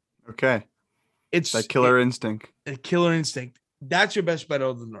 okay. It's that killer instinct. A killer instinct. That's your best bet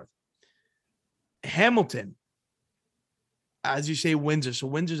out of the North. Hamilton, as you say, Windsor. So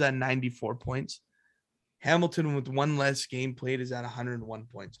Windsor's at 94 points. Hamilton, with one less game played, is at 101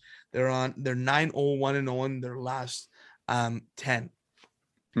 points. They're 9-0-1-0 in their last 10.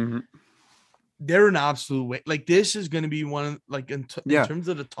 Mm-hmm. They're an absolute way. Like, this is going to be one of, like, in terms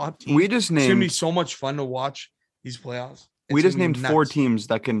of the top teams. It's going to be so much fun to watch these playoffs. We just named 4 teams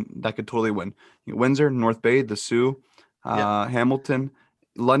that could totally win. Windsor, North Bay, the Sioux, Hamilton.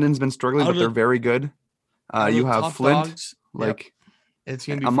 London's been struggling, but they're very good. You have Flint. Dogs. It's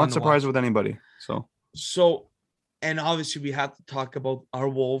gonna be. I'm not surprised with anybody. So, and obviously we have to talk about our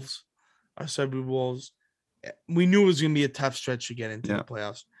Wolves, our Sudbury Wolves. We knew it was gonna be a tough stretch to get into the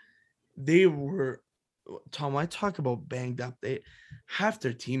playoffs. They were, Tom. I talk about banged up. Half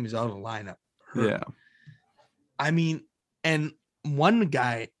their team is out of the lineup. Yeah. I mean, and one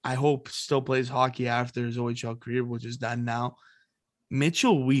guy I hope still plays hockey after his OHL career, which is done now.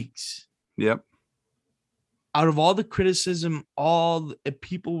 Mitchell Weeks. Yep. Out of all the criticism, all the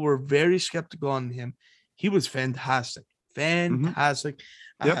people were very skeptical on him. He was fantastic. Fantastic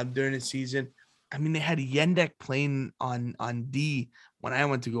during the season. I mean, they had Yendek playing on D when I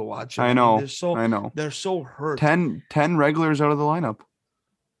went to go watch it. I know. They're so hurt. 10 regulars out of the lineup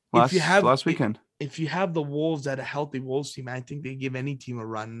last weekend. If you have the Wolves at a healthy Wolves team, I think they give any team a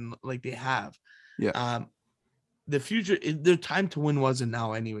run like they have. Yeah. The future, their time to win wasn't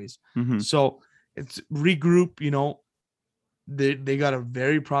now anyways. Mm-hmm. So it's regroup. They got a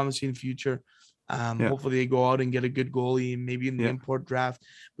very promising future. Hopefully they go out and get a good goalie, maybe in the import draft.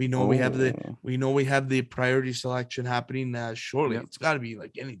 We know we have the priority selection happening shortly. It's got to be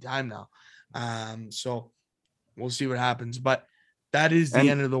like any time now. So we'll see what happens. But that is the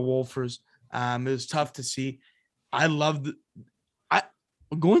end of the Wolfers. It was tough to see. I loved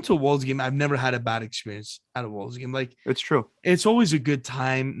going to a Wolves game. I've never had a bad experience at a Wolves game. Like, it's true. It's always a good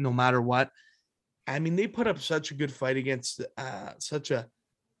time, no matter what. I mean, they put up such a good fight against such a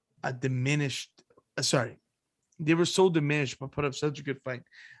diminished. They were so diminished, but put up such a good fight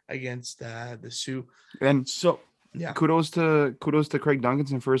against the Sioux. And so, kudos to Craig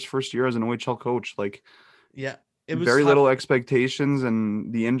Duncanson for his first year as an OHL coach. Like, it was very tough. little expectations,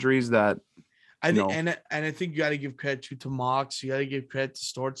 and the injuries that I think, and I think you got to give credit to Mox. You got to give credit to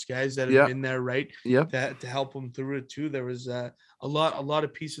Storts guys that have been there, right? Yeah, to help them through it too. There was a lot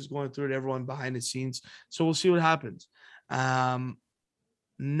of pieces going through it. Everyone behind the scenes. So we'll see what happens. Now,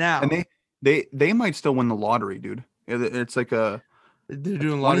 and they might still win the lottery, dude. It's like a they're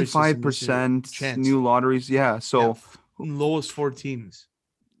doing 25% new lotteries. Yeah, so lowest 4 teams,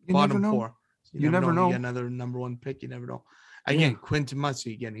 bottom 4. You never know. You get another number 1 pick. You never know. Again, Quentin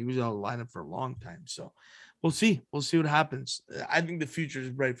Mussey, he was out of lineup for a long time. So we'll see. We'll see what happens. I think the future is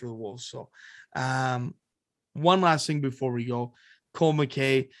bright for the Wolves. So one last thing before we go. Cole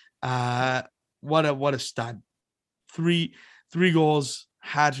McKay, what a stud. 3 goals,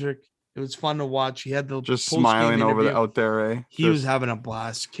 hat trick. It was fun to watch. He had the just smiling over out there, eh? He was having a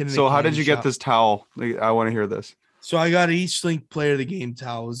blast. So how did you get this towel? I want to hear this. So I got an East Link Player of the Game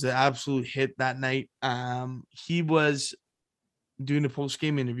towel. It was an absolute hit that night. He was doing a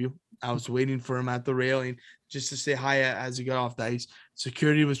post-game interview. I was waiting for him at the railing just to say hi as he got off the ice.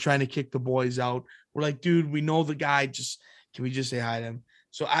 Security was trying to kick the boys out. We're like, dude, we know the guy. Can we just say hi to him?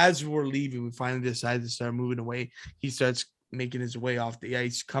 So as we're leaving, we finally decided to start moving away. He starts making his way off the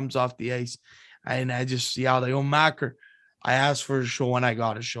ice, comes off the ice, and I just yelled, like, "Oh, Macker, I asked for a show and I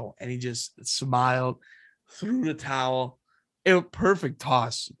got a show." And he just smiled, threw the towel. It was perfect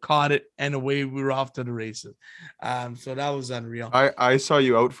toss, caught it, and away we were off to the races. So that was unreal. I saw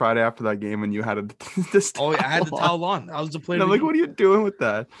you out Friday after that game, and you had this. Oh, yeah, I had the towel on. I was the player. I'm like, what are you doing with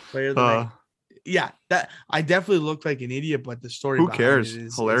that? Player of the night. Yeah, that I definitely looked like an idiot, but the story. Who cares?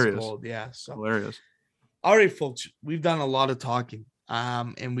 Is hilarious. Is gold. Yeah, so hilarious. All right, folks, we've done a lot of talking,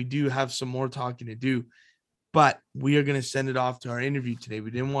 and we do have some more talking to do. But we are going to send it off to our interview today.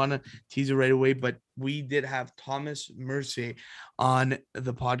 We didn't want to tease it right away, but we did have Thomas Mercier on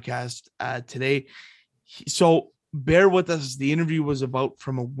the podcast today. So bear with us. The interview was about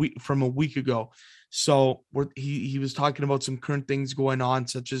from a week ago. So he was talking about some current things going on,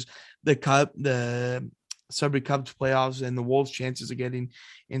 such as the Sudbury Cubs playoffs and the Wolves' chances of getting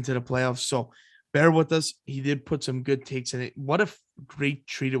into the playoffs. So bear with us. He did put some good takes in it. What a great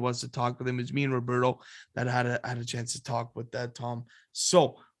treat it was to talk with him. It's me and Roberto that had a chance to talk with Tom.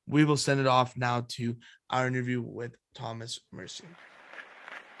 So we will send it off now to our interview with Thomas Mercier.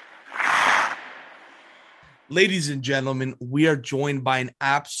 Ladies and gentlemen, we are joined by an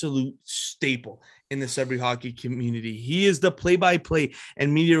absolute staple in the Sudbury hockey community. He is the play-by-play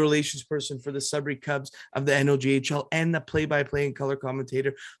and media relations person for the Sudbury Cubs of the NOJHL and the play-by-play and color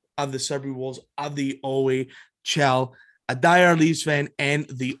commentator of the Sudbury Wolves of the OHL, a diehard Leafs fan, and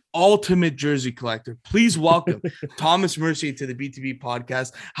the ultimate jersey collector. Please welcome Thomas Mercier to the B2B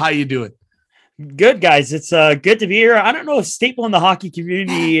podcast. How you doing? Good, guys. It's good to be here. I don't know if staple in the hockey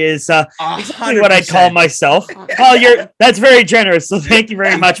community is exactly what I'd call myself. Oh, that's very generous. So thank you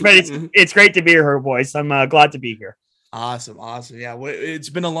very much. But it's great to be here, boys. I'm glad to be here. Awesome. Yeah, it's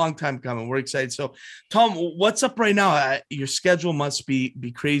been a long time coming. We're excited. So, Tom, what's up right now? Your schedule must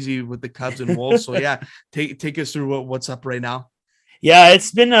be crazy with the Cubs and Wolves. So, yeah, take us through what's up right now. Yeah,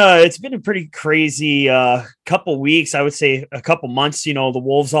 it's been a pretty crazy couple weeks. I would say a couple months. The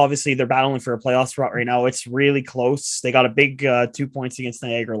Wolves, obviously, they're battling for a playoff spot right now. It's really close. They got a big 2 points against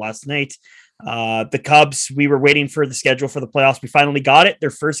Niagara last night. The Cubs, we were waiting for the schedule for the playoffs. We finally got it. Their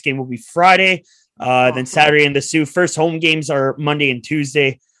first game will be Friday. Then Saturday and the Sioux. First home games are Monday and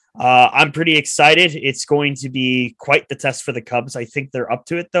Tuesday. I'm pretty excited. It's going to be quite the test for the Cubs. I think they're up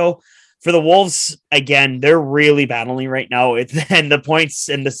to it, though. For the Wolves, again, they're really battling right now. And the points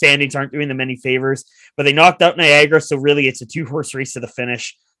and the standings aren't doing them any favors. But they knocked out Niagara, so really it's a 2-horse race to the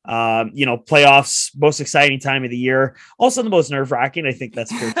finish. Playoffs, most exciting time of the year. Also the most nerve-wracking, I think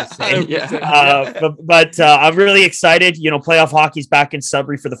that's fair to say. But I'm really excited. Playoff hockey's back in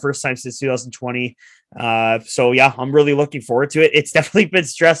Sudbury for the first time since 2020. So yeah, I'm really looking forward to it. It's definitely been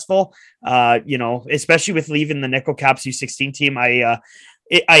stressful, especially with leaving the Nickel Caps U16 team.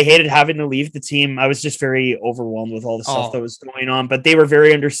 I hated having to leave the team. I was just very overwhelmed with all the stuff Oh. that was going on, but they were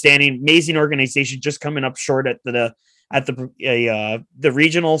very understanding. Amazing organization, just coming up short at the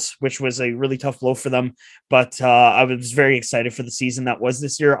regionals, which was a really tough blow for them. But I was very excited for the season that was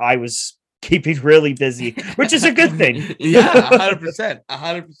this year. I was keeping really busy, which is a good thing. Yeah,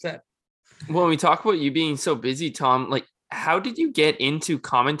 100%. When we talk about you being so busy, Tom, like, how did you get into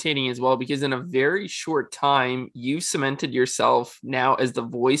commentating as well? Because in a very short time, you cemented yourself now as the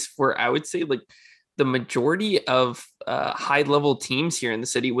voice for, I would say, like, the majority of high-level teams here in the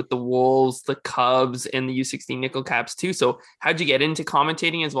city, with the Wolves, the Cubs, and the U16 Nickel Caps too. So how'd you get into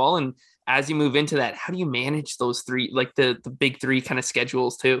commentating as well? And as you move into that, how do you manage those three, like the big three kind of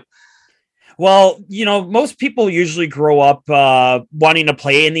schedules too? Well, most people usually grow up wanting to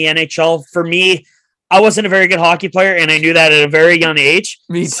play in the NHL. For me, I wasn't a very good hockey player, and I knew that at a very young age.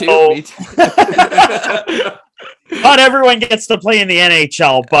 Me too. Not everyone gets to play in the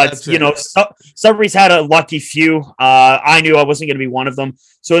NHL, but somebody's had a lucky few. I knew I wasn't going to be one of them.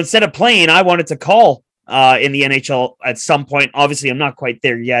 So instead of playing, I wanted to call in the NHL at some point. Obviously, I'm not quite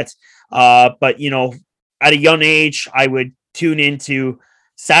there yet. But at a young age, I would tune into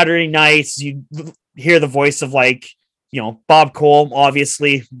Saturday nights. You hear the voice of Bob Cole,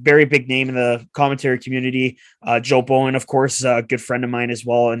 obviously very big name in the commentary community. Joe Bowen, of course, a good friend of mine as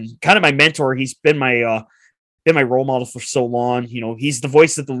well, and kind of my mentor. He's been my role model for so long. He's the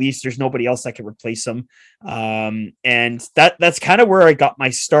voice of the Leafs. There's nobody else that can replace him. And that's kind of where I got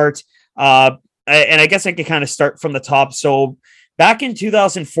my start. And I guess I could kind of start from the top. So back in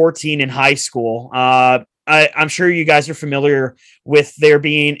 2014 in high school, I'm sure you guys are familiar with there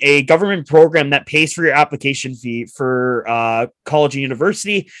being a government program that pays for your application fee for college and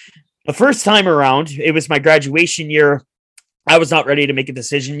university. The first time around, it was my graduation year. I was not ready to make a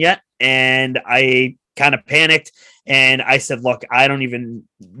decision yet, and I kind of panicked, and I said, look, I don't even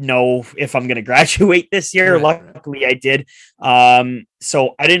know if I'm going to graduate this year. Right. Luckily, I did.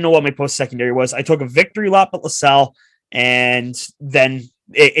 So I didn't know what my post-secondary was. I took a victory lap at LaSalle, and then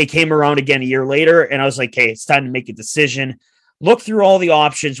it came around again a year later, and I was like, hey, it's time to make a decision. Look through all the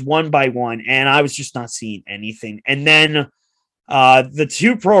options one by one, and I was just not seeing anything. And then the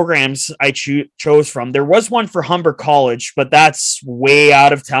two programs I chose from, there was one for Humber College, but that's way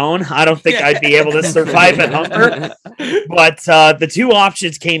out of town. I don't think I'd be able to survive at Humber. But the two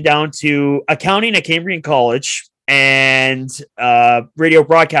options came down to accounting at Cambrian College and radio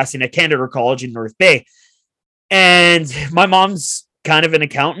broadcasting at Canada College in North Bay. And my mom's kind of an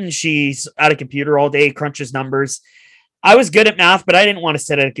accountant. She's at a computer all day, crunches numbers. I was good at math, but I didn't want to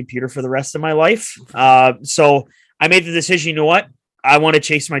sit at a computer for the rest of my life. So I made the decision, you know what? I want to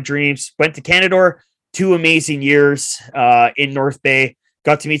chase my dreams. Went to Canada, 2 amazing years in North Bay.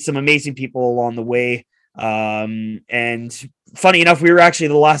 Got to meet some amazing people along the way. And funny enough, we were actually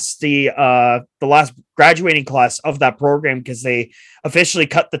the last graduating class of that program because they officially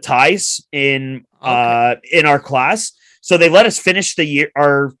cut the ties in our class. So they let us finish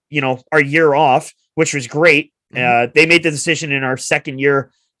our year off, which was great. They made the decision in our second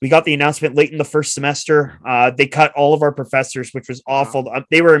year. We got the announcement late in the first semester. They cut all of our professors, which was awful.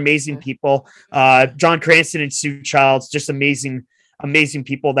 They were amazing people. John Cranston and Sue Childs, just amazing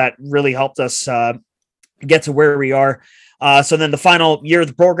people that really helped us get to where we are. So then the final year of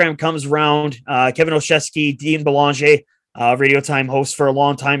the program comes around. Kevin Olszewski, Dean Belanger, radio time host for a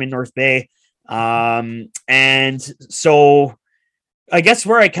long time in North Bay. And so I guess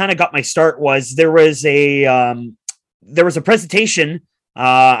where I kind of got my start was there was a presentation.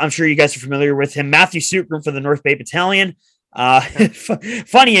 I'm sure you guys are familiar with him, Matthew Sutgren for the North Bay Battalion.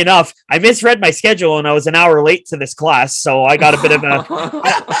 Funny enough, I misread my schedule and I was an hour late to this class, so I got a bit of a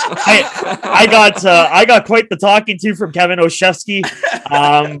I got quite the talking to from Kevin Olszewski.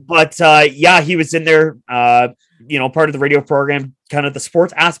 But he was in there, part of the radio program, kind of the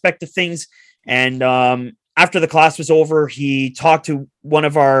sports aspect of things. And after the class was over, he talked to one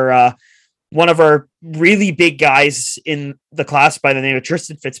of our really big guys in the class by the name of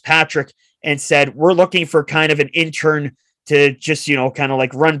Tristan Fitzpatrick and said, we're looking for kind of an intern to just, kind of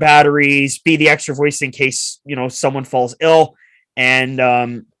like run batteries, be the extra voice in case, someone falls ill.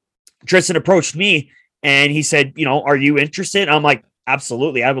 And Tristan approached me and he said, are you interested? I'm like,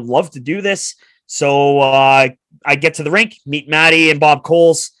 absolutely. I would love to do this. So I get to the rink, meet Maddie and Bob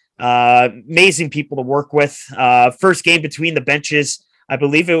Coles, amazing people to work with. First game between the benches, I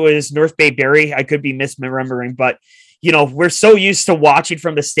believe it was North Bay Barrie. I could be misremembering, but we're so used to watching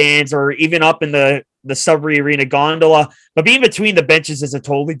from the stands or even up in the Sudbury Arena gondola, but being between the benches is a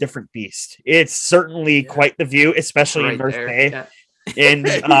totally different beast. It's certainly quite the view, especially in North Bay. Yeah.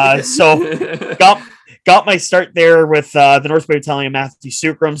 And so got my start there with the North Bay Battalion Matthew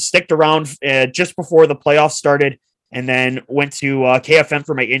Sukram, sticked around just before the playoffs started, and then went to KFM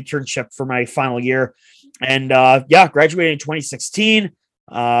for my internship for my final year. And graduated in 2016.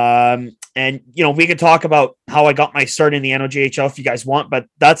 And, we could talk about how I got my start in the NOJHL if you guys want, but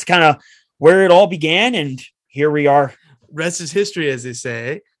that's kind of where it all began. And here we are. Rest is history, as they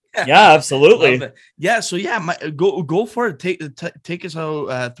say. Yeah, absolutely. Yeah. So go for it. Take us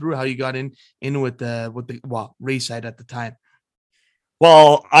through how you got in with the race side at the time.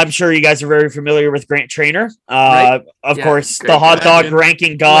 Well, I'm sure you guys are very familiar with Grant Trainer. Of course, the hot dog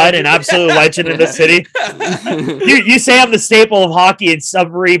ranking god and absolute legend in the city. You say I'm the staple of hockey in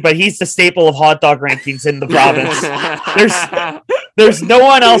Sudbury, but he's the staple of hot dog rankings in the province. There's no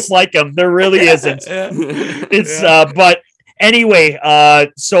one else like him. There really isn't. But anyway,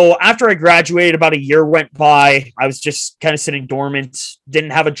 so after I graduated, about a year went by. I was just kind of sitting dormant, didn't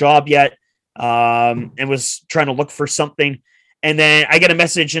have a job yet, and was trying to look for something. And then I get a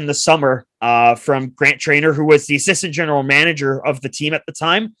message in the summer from Grant Trainer, who was the assistant general manager of the team at the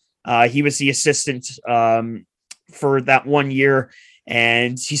time. He was the assistant for that 1 year.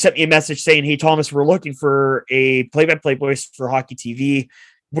 And he sent me a message saying, "Hey, Thomas, we're looking for a play-by-play voice for Hockey TV.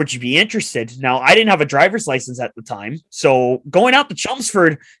 Would you be interested?" Now, I didn't have a driver's license at the time. So going out to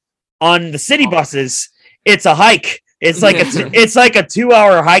Chelmsford on the city buses, it's a hike. It's like a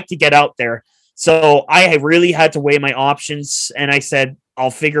 2-hour hike to get out there. So I really had to weigh my options, and I said,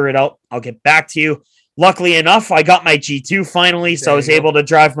 I'll figure it out. I'll get back to you. Luckily enough, I got my G2 finally, so I was able to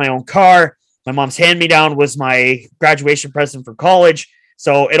drive my own car. My mom's hand-me-down was my graduation present for college.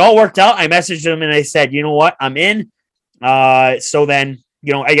 So it all worked out. I messaged him, and I said, you know what? I'm in. So then,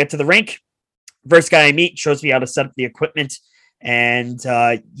 I get to the rink. First guy I meet shows me how to set up the equipment. And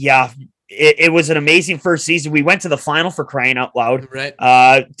it was an amazing first season. We went to the final, for crying out loud. Right.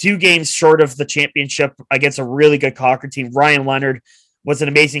 2 games short of the championship against a really good Cocker team. Ryan Leonard was an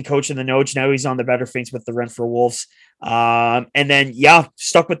amazing coach in the Noge. Now he's on the Better Things with the Renfrew Wolves. And then,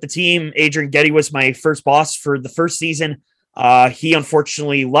 stuck with the team. Adrian Getty was my first boss for the first season. He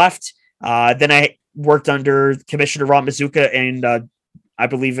unfortunately left. Then I worked under Commissioner Rob Mazuka and I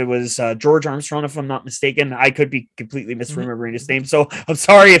believe it was George Armstrong, if I'm not mistaken. I could be completely misremembering his name, so I'm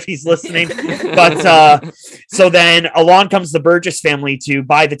sorry if he's listening. But so then along comes the Burgess family to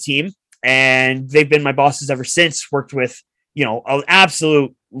buy the team, and they've been my bosses ever since. Worked with, an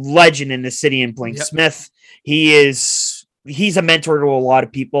absolute legend in the city in Blaine Smith. He's a mentor to a lot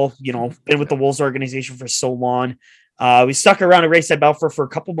of people, been with the Wolves organization for so long. We stuck around at Rayside Balfour for a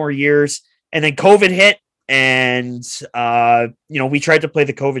couple more years, and then COVID hit. And, we tried to play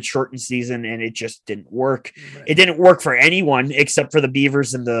the COVID shortened season and it just didn't work. Right. It didn't work for anyone except for the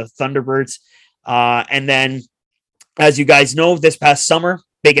Beavers and the Thunderbirds. And then, as you guys know, this past summer,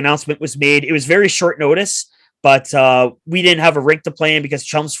 big announcement was made. It was very short notice, but we didn't have a rink to play in because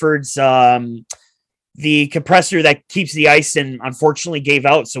Chelmsford's the compressor that keeps the ice in unfortunately gave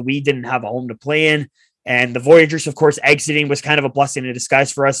out. So we didn't have a home to play in. And the Voyagers, of course, exiting was kind of a blessing in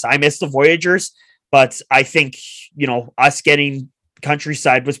disguise for us. I miss the Voyagers. But I think, us getting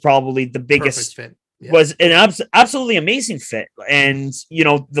Countryside was probably the biggest fit. Yeah. Was an absolutely amazing fit. And,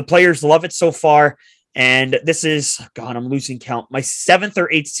 the players love it so far. And this is, God, I'm losing count. My 7th or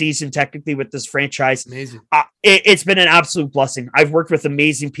 8th season technically with this franchise. Amazing. It's been an absolute blessing. I've worked with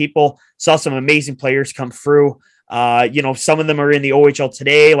amazing people, saw some amazing players come through. Some of them are in the OHL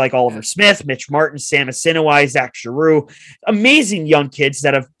today, like Oliver Smith, Mitch Martin, Sam Asinawai, Zach Giroux, amazing young kids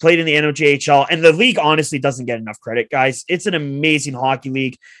that have played in the NOJHL. And the league honestly doesn't get enough credit, guys. It's an amazing hockey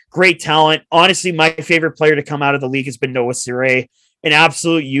league, great talent. Honestly, my favorite player to come out of the league has been Noah Sire, an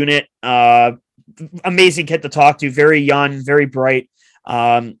absolute unit, amazing kid to talk to, very young, very bright.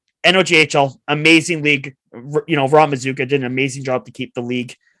 NOJHL, amazing league. Rob Mazuka did an amazing job to keep the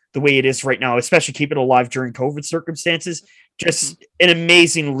league the way it is right now, especially keep it alive during COVID circumstances. Just an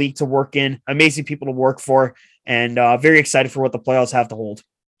amazing league to work in, amazing people to work for, and very excited for what the playoffs have to hold.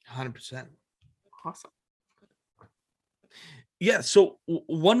 100%. Awesome. Yeah. So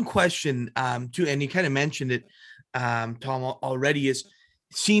one question too, and you kind of mentioned it, Tom, already, is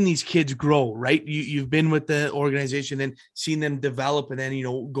seeing these kids grow, right? You've been with the organization and seen them develop and then,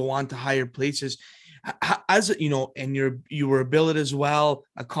 go on to higher places. As and you were a billet as well,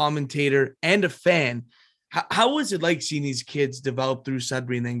 a commentator and a fan. How was it like seeing these kids develop through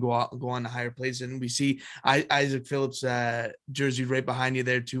Sudbury and then go on to higher places? And we see Isaac Phillips' jersey right behind you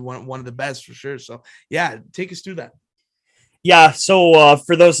there too, one of the best for sure. So yeah, take us through that. Yeah. So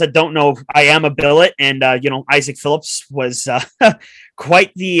for those that don't know, I am a billet, and Isaac Phillips was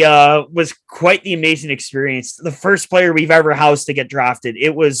quite the amazing experience. The first player we've ever housed to get drafted.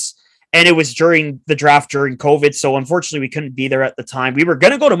 It was And it was during the draft during COVID. So unfortunately, we couldn't be there at the time. We were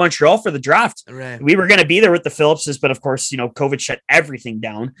going to go to Montreal for the draft. Right. We were going to be there with the Phillipses, but of course, COVID shut everything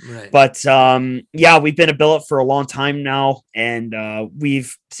down. Right. But yeah, we've been a billet for a long time now, and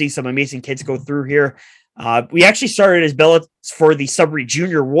we've seen some amazing kids go through here. We actually started as billets for the Sudbury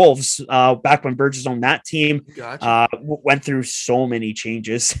Junior Wolves back when Burgess owned that team. Gotcha. Went through so many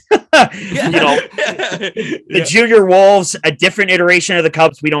changes. The The Junior Wolves, a different iteration of the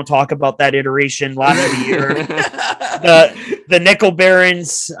Cubs. We don't talk about that iteration last year. The Nickel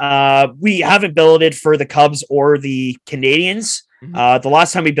Barons, we haven't billeted for the Cubs or the Canadians. The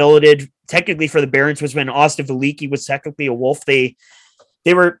last time we billeted technically for the Barons was when Austin Veliki was technically a Wolf. They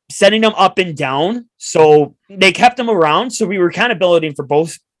were setting them up and down, so they kept them around. So we were kind of billeting for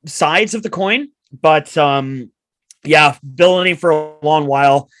both sides of the coin. But yeah, billeting for a long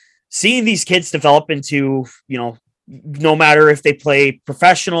while, seeing these kids develop into, no matter if they play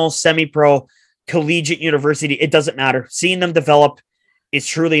professional, semi-pro, collegiate, university, it doesn't matter. Seeing them develop is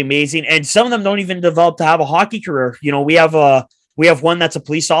truly amazing. And some of them don't even develop to have a hockey career. We have one that's a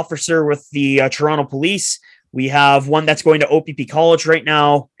police officer with the Toronto Police. We have one that's going to OPP College right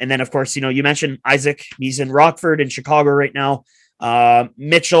now. And then, of course, you mentioned Isaac. He's in Rockford in Chicago right now.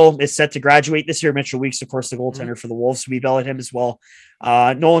 Mitchell is set to graduate this year. Mitchell Weeks, of course, the goaltender for the Wolves. We billet him as well.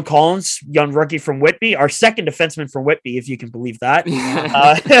 Nolan Collins, young rookie from Whitby, our second defenseman from Whitby, if you can believe that.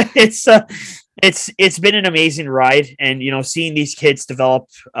 It's been an amazing ride. And, seeing these kids develop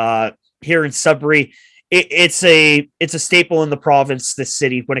here in Sudbury, it's a staple in the province, this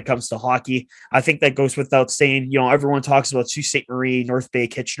city, when it comes to hockey. I think that goes without saying. Everyone talks about Sault Ste. Marie, North Bay,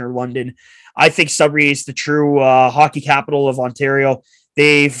 Kitchener, London. I think Sudbury is the true hockey capital of Ontario.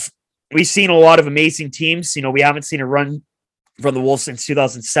 We've seen a lot of amazing teams. We haven't seen a run from the Wolves since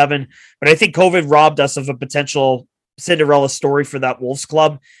 2007, but I think COVID robbed us of a potential Cinderella story for that Wolves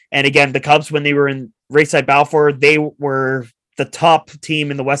club. And again, the Cubs, when they were in Rayside Balfour, they were the top team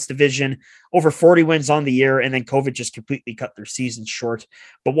in the West Division, over 40 wins on the year, and then COVID just completely cut their season short.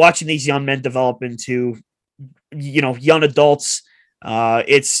 But watching these young men develop into, young adults,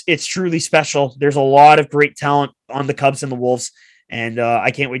 it's truly special. There's a lot of great talent on the Cubs and the Wolves, and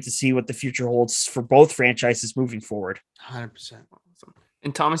I can't wait to see what the future holds for both franchises moving forward. 100%. Awesome.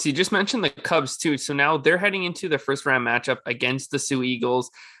 And Thomas, you just mentioned the Cubs too. So now they're heading into their first round matchup against the Sioux Eagles.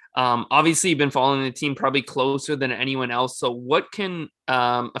 Obviously, you've been following the team probably closer than anyone else. So what can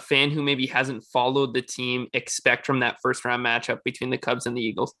a fan who maybe hasn't followed the team expect from that first round matchup between the Cubs and the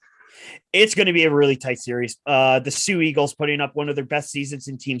Eagles? It's going to be a really tight series. The Sioux Eagles putting up one of their best seasons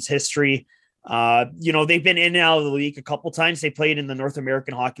in team's history. They've been in and out of the league a couple times. They played in the North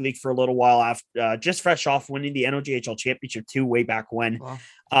American Hockey League for a little while after, just fresh off winning the NOJHL Championship 2 way back when.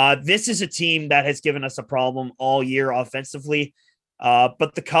 Wow. This is a team that has given us a problem all year offensively.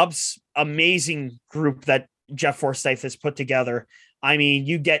 But the Cubs, amazing group that Jeff Forsyth has put together. I mean,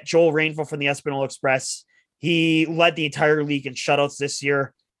 you get Joel Rainville from the Espanola Express. He led the entire league in shutouts this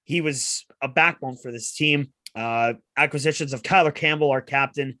year. He was a backbone for this team. Acquisitions of Kyler Campbell, our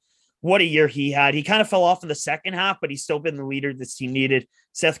captain. What a year he had. He kind of fell off in the second half, but he's still been the leader this team needed.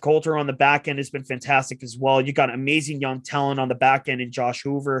 Seth Coulter on the back end has been fantastic as well. You got amazing young talent on the back end in Josh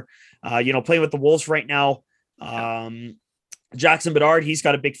Hoover, playing with the Wolves right now. Jackson Bedard, he's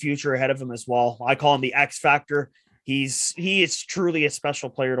got a big future ahead of him as well. I call him the X Factor. He is truly a special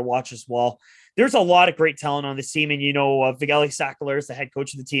player to watch as well. There's a lot of great talent on this team. And, Vigeli Sackler is the head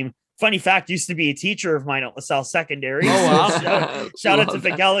coach of the team. Funny fact, used to be a teacher of mine at LaSalle Secondary. Oh, wow. Shout out to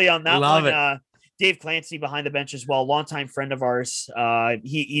Vigeli on that Love one. it. Dave Clancy behind the bench as well. Longtime friend of ours.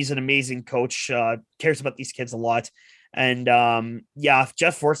 He's an amazing coach, cares about these kids a lot. And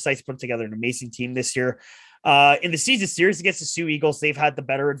Jeff Forsyth put together an amazing team this year. In the season series against the Sioux Eagles, they've had the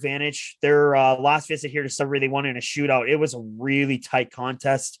better advantage. Their last visit here to Sudbury, they won in a shootout. It was a really tight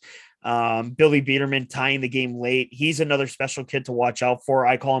contest. Billy Biederman tying the game late. He's another special kid to watch out for.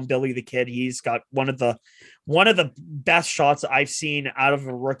 I call him Billy the Kid. He's got one of the best shots I've seen out of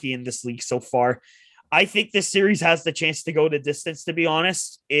a rookie in this league so far. I think this series has the chance to go the distance, to be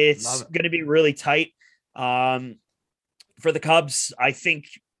honest. It's going to be really tight. For the Cubs, I think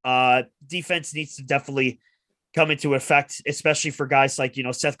defense needs to definitely come into effect, especially for guys like,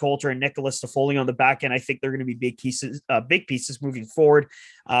 Seth Coulter and Nicholas Toffoli on the back end. I think they're going to be big pieces moving forward.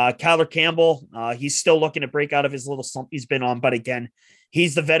 Kyler Campbell, he's still looking to break out of his little slump he's been on. But again,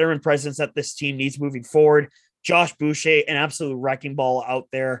 he's the veteran presence that this team needs moving forward. Josh Boucher, an absolute wrecking ball out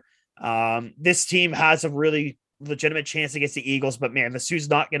there. This team has a really legitimate chance against the Eagles, but man, the Sioux's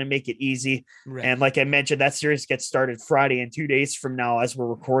not going to make it easy. Right. And like I mentioned, that series gets started Friday and 2 days from now as we're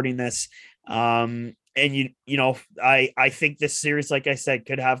recording this. And I think this series, like I said,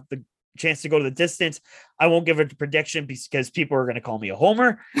 could have chance to go to the distance. I won't give it a prediction because people are going to call me a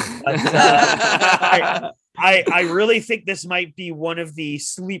homer. But I really think this might be one of the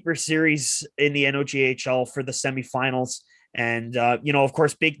sleeper series in the NOGHL for the semifinals. And, of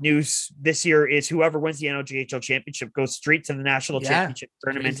course, big news this year is whoever wins the NOGHL championship goes straight to the national championship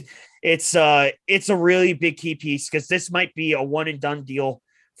tournament. Crazy. It's a really big key piece because this might be a one and done deal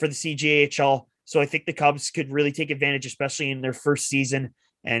for the CJHL. So I think the Cubs could really take advantage, especially in their first season.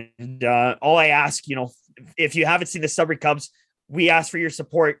 And all I ask, if you haven't seen the Sudbury Cubs, we ask for your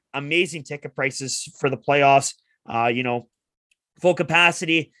support. Amazing ticket prices for the playoffs. Full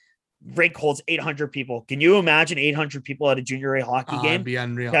capacity. Rink holds 800 people. Can you imagine 800 people at a junior A hockey game? It'd be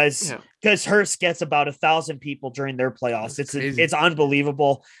unreal. Because Hearst gets about 1,000 people during their playoffs. It's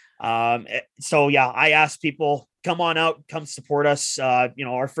unbelievable. So yeah, I ask people, come on out, come support us.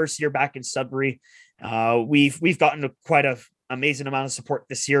 Our first year back in Sudbury, we've gotten quite a amazing amount of support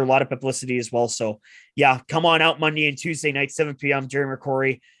this year, a lot of publicity as well. So yeah, come on out Monday and Tuesday night, 7 p.m. Jerry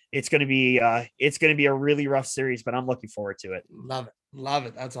McCrory. It's going to be a really rough series, but I'm looking forward to it. Love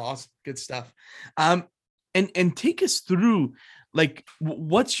it. That's awesome. Good stuff. And take us through, like,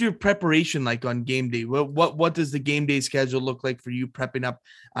 what's your preparation like on game day? What does the game day schedule look like for you prepping up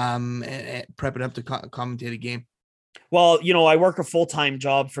to commentate a game? Well, I work a full-time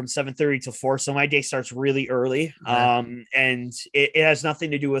job from 7:30 to 4, so my day starts really early. And it has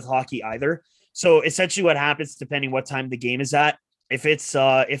nothing to do with hockey either. So essentially what happens, depending what time the game is at, if it's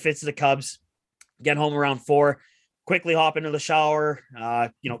the Cubs, get home around 4, quickly hop into the shower,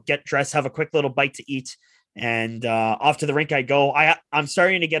 get dressed, have a quick little bite to eat, and off to the rink I go. I'm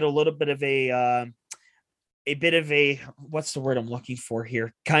starting to get a little bit of a what's the word I'm looking for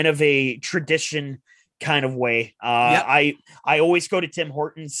here? Kind of a tradition kind of way. I always go to Tim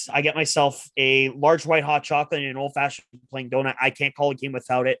Hortons. I get myself a large white hot chocolate and an old fashioned plain donut. I can't call a game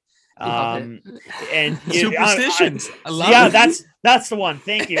without it. And superstitions. That's the one.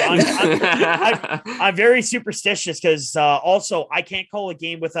 Thank you. I'm very superstitious because also I can't call a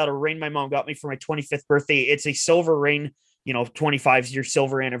game without a ring my mom got me for my 25th birthday. It's a silver ring, 25-year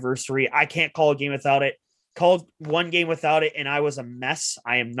silver anniversary. I can't call a game without it. Called one game without it, and I was a mess.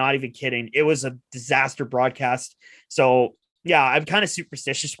 I am not even kidding. It was a disaster broadcast. So yeah, I'm kind of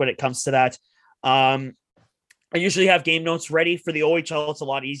superstitious when it comes to that. I usually have game notes ready. For the OHL. It's a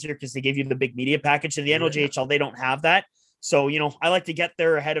lot easier because they give you the big media package. In the NOGHL, they don't have that. So, I like to get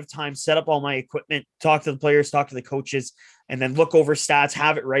there ahead of time, set up all my equipment, talk to the players, talk to the coaches, and then look over stats,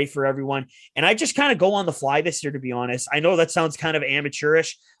 have it ready for everyone. And I just kind of go on the fly this year, to be honest. I know that sounds kind of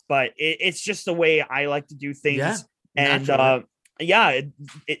amateurish, but it's just the way I like to do things. Yeah, and that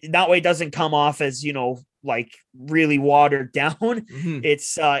way it doesn't come off as, like really watered down. Mm-hmm.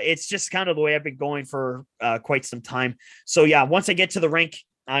 It's just kind of the way I've been going for quite some time. So yeah, once I get to the rink,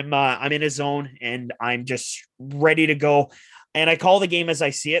 I'm in a zone and I'm just ready to go. And I call the game as I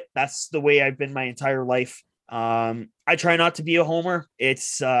see it. That's the way I've been my entire life. I try not to be a homer.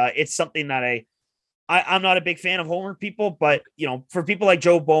 It's something that I'm not a big fan of homer people, but for people like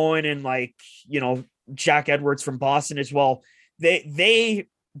Joe Bowen and like, Jack Edwards from Boston as well, they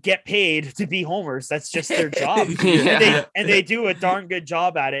get paid to be homers. That's just their job. And they do a darn good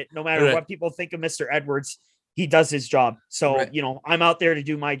job at it. No matter what people think of Mr. Edwards, he does his job. So, I'm out there to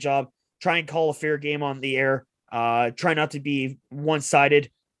do my job, try and call a fair game on the air, try not to be one-sided,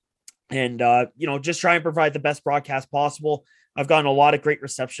 and, just try and provide the best broadcast possible. I've gotten a lot of great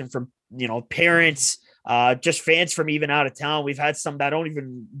reception from, parents, just fans from even out of town. We've had some that don't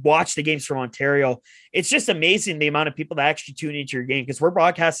even watch the games from Ontario. It's just amazing the amount of people that actually tune into your game because we're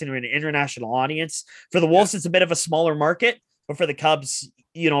broadcasting to an international audience. For the Wolves, it's a bit of a smaller market, but for the Cubs,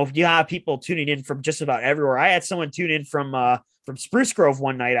 you have people tuning in from just about everywhere. I had someone tune in from Spruce Grove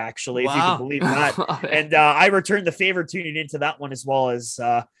one night, actually, if you can believe that. And I returned the favor tuning into that one as well as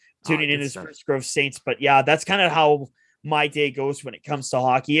tuning in as Spruce Grove Saints. But yeah, that's kind of how my day goes when it comes to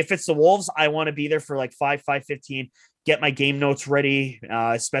hockey. If it's the Wolves, I want to be there for like 5:15, get my game notes ready,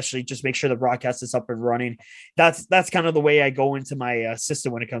 especially just make sure the broadcast is up and running. That's kind of the way I go into my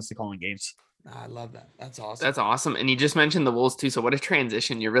system when it comes to calling games. I love that. That's awesome. That's awesome. And you just mentioned the Wolves too. So what a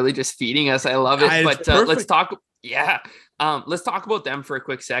transition. You're really just feeding us. I love it. But let's talk. Yeah. Let's talk about them for a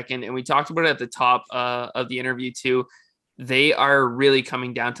quick second. And we talked about it at the top of the interview too. They are really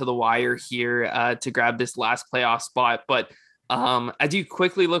coming down to the wire here to grab this last playoff spot. But as you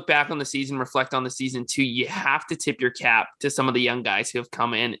quickly look back on the season, reflect on the season too, you have to tip your cap to some of the young guys who have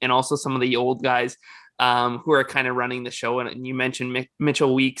come in and also some of the old guys who are kind of running the show. And you mentioned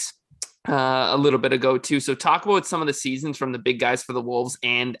Mitchell Weeks a little bit ago too. So talk about some of the seasons from the big guys for the Wolves.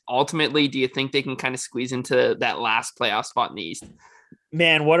 And ultimately, do you think they can kind of squeeze into that last playoff spot in the East?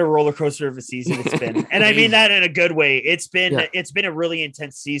 Man, what a roller coaster of a season it's been. And I mean that in a good way. It's been a really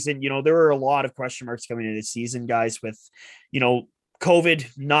intense season. You know, there were a lot of question marks coming into the season, guys, with, you know,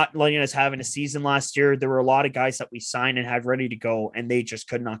 COVID not letting us have a season last year. There were a lot of guys that we signed and had ready to go, and they just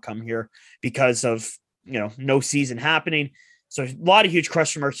could not come here because of, you know, no season happening. So a lot of huge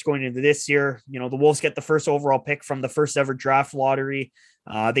question marks going into this year. You know, the Wolves get the first overall pick from the first ever draft lottery.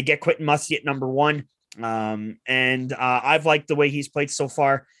 They get Quentin Musty at number 1. I've liked the way he's played so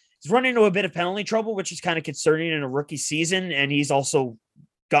far. He's run into a bit of penalty trouble, which is kind of concerning in a rookie season. And he's also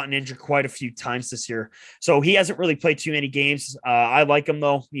gotten injured quite a few times this year. So he hasn't really played too many games. I like him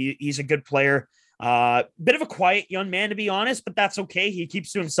though. He's a good player. Bit of a quiet young man, to be honest, but that's okay. He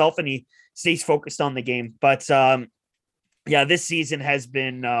keeps to himself and he stays focused on the game. But, yeah, this season has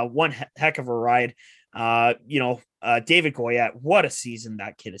been one heck of a ride. David Goyette, what a season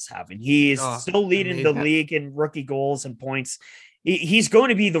that kid is having. He is still leading the league in rookie goals and points. He's going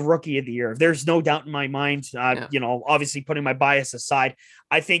to be the rookie of the year. There's no doubt in my mind. Obviously putting my bias aside,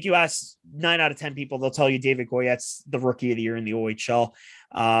 I think you ask 9 out of 10 people, they'll tell you David Goyette's the rookie of the year in the OHL.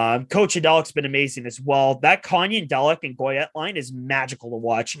 Coach Adelic's been amazing as well. That Kanye, Delic, and Goyette line is magical to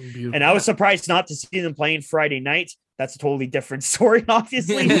watch. Beautiful. And I was surprised not to see them playing Friday night. That's a totally different story,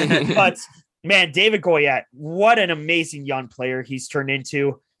 obviously. But man, David Goyette, what an amazing young player he's turned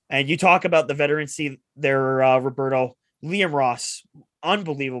into. And you talk about the veterancy there, Roberto. Liam Ross,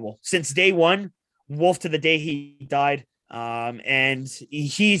 unbelievable. Since day one, Wolf to the day he died. And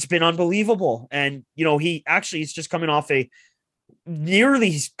he's been unbelievable. And, you know, he actually is just coming off a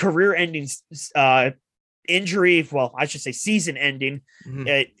nearly career-ending injury. Well, I should say season-ending. Mm-hmm.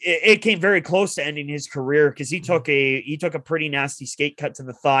 It came very close to ending his career because he took a pretty nasty skate cut to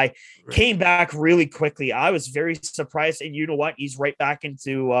the thigh, came back really quickly. I was very surprised, and you know what? He's right back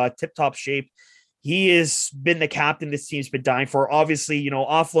into tip-top shape. He has been the captain this team's been dying for. Obviously, you know,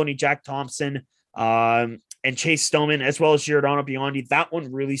 offloading Jack Thompson and Chase Stillman, as well as Giordano Biondi. That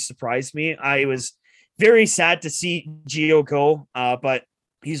one really surprised me. I was very sad to see Gio go, but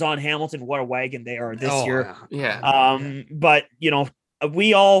he's on Hamilton. What a wagon they are this year. Yeah. But, you know,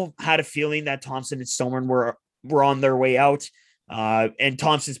 we all had a feeling that Thompson and Stillman were on their way out. And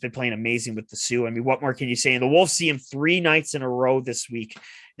Thompson's been playing amazing with the Sioux. I mean, what more can you say? And the Wolves see him 3 nights in a row this week.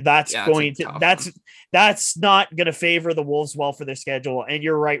 That's not going to favor the Wolves well for their schedule. And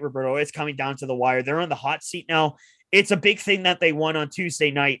you're right, Roberto. It's coming down to the wire. They're on the hot seat now. It's a big thing that they won on Tuesday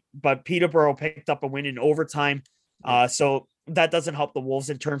night, but Peterborough picked up a win in overtime. So that doesn't help the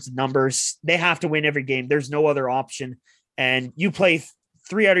Wolves in terms of numbers. They have to win every game. There's no other option. And you play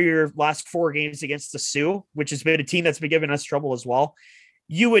 3 out of your last 4 games against the Sioux, which has been a team that's been giving us trouble as well.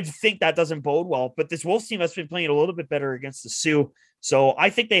 You would think that doesn't bode well, but this Wolves team has been playing a little bit better against the Sioux. So I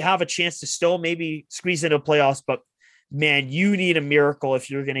think they have a chance to still maybe squeeze into playoffs, but man, you need a miracle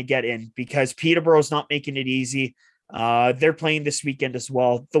if you're going to get in because Peterborough's not making it easy. They're playing this weekend as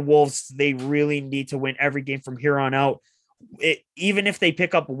well. The Wolves, they really need to win every game from here on out. Even if they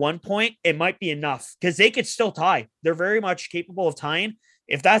pick up 1 point, it might be enough because they could still tie. They're very much capable of tying.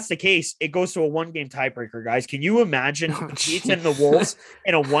 If that's the case, it goes to a 1-game tiebreaker, guys. Can you imagine the Pete's and the Wolves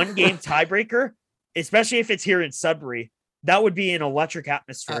in a 1-game tiebreaker, especially if it's here in Sudbury? That would be an electric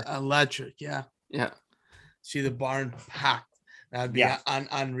atmosphere. Electric, yeah. Yeah. See the barn packed. That'd be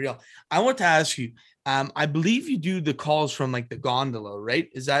unreal. I want to ask you, I believe you do the calls from like the gondola, right?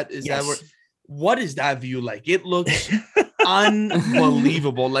 Is that what is that view like? It looks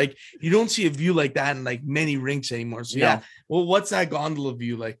unbelievable. Like you don't see a view like that in like many rinks anymore. So yeah. Well, what's that gondola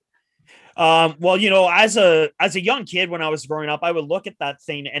view like? Well, you know, as a young kid when I was growing up, I would look at that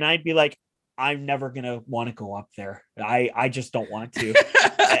thing and I'd be like, I'm never gonna want to go up there. I just don't want to.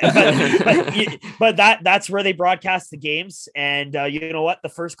 but that's where they broadcast the games. And you know what? The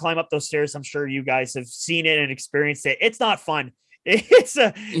first climb up those stairs, I'm sure you guys have seen it and experienced it. It's not fun. It's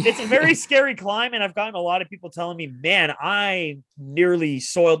a very scary climb, and I've gotten a lot of people telling me, "Man, I nearly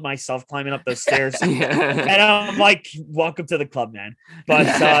soiled myself climbing up those stairs." And I'm like, "Welcome to the club, man."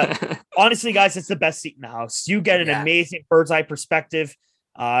 But honestly, guys, it's the best seat in the house. You get an amazing bird's eye perspective.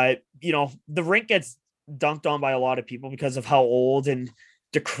 You know, the rink gets dunked on by a lot of people because of how old and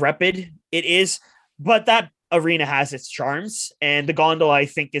decrepit it is, but that arena has its charms, and the gondola, I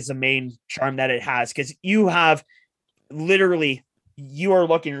think, is the main charm that it has because you have literally. You are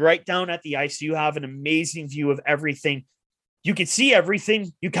looking right down at the ice. You have an amazing view of everything. You can see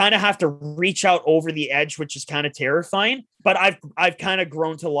everything. You kind of have to reach out over the edge, which is kind of terrifying, but I've kind of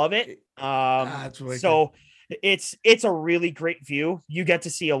grown to love it. So it's a really great view. You get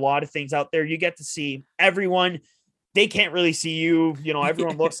to see a lot of things out there. You get to see everyone they can't really see you. You know,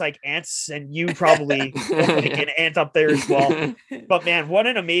 everyone looks like ants, and you probably look like an ant up there as well. But man, what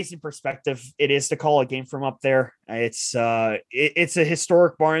an amazing perspective it is to call a game from up there. It's it's a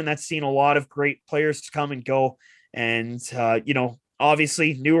historic barn that's seen a lot of great players come and go. And you know,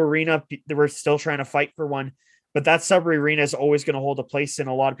 obviously new arena, we're still trying to fight for one. But that Sudbury Arena is always going to hold a place in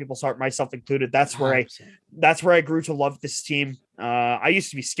a lot of people's heart, myself included. That's where 100%. I grew to love this team. I used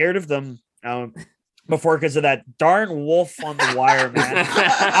to be scared of them before because of that darn wolf on the wire, man.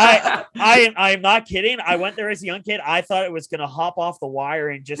 I'm not kidding. I went there as a young kid. I thought it was going to hop off the wire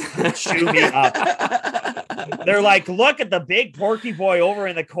and just chew me up. They're like, look at the big porky boy over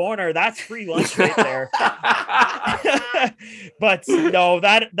in the corner. That's free lunch right there. But no,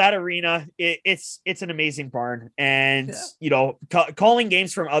 that arena, it's an amazing barn. And, you know, calling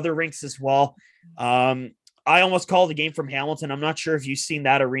games from other rinks as well. I almost called a game from Hamilton. I'm not sure if you've seen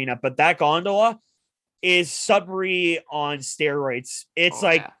that arena, but that gondola is Sudbury on steroids. It's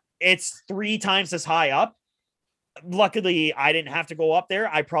it's 3 times as high up. Luckily, I didn't have to go up there.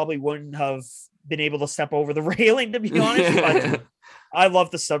 I probably wouldn't have been able to step over the railing, to be honest. But I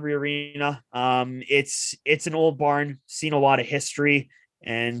love the Sudbury Arena. It's an old barn, seen a lot of history,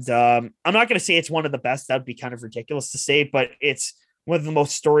 and I'm not going to say it's one of the best. That'd be kind of ridiculous to say, but it's one of the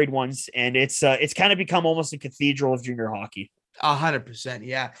most storied ones, and it's kind of become almost a cathedral of junior hockey. 100%.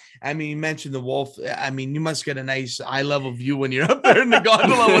 Yeah. I mean, you mentioned the wolf. I mean, you must get a nice eye level view when you're up there in the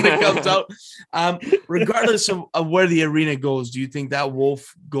gondola when it comes out. Regardless of where the arena goes, do you think that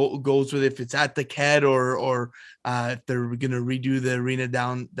wolf goes with, if it's at the KED or if they're going to redo the arena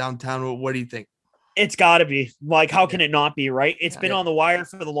downtown? What do you think? It's got to be. Like, how can it not be, right? It's been on the wire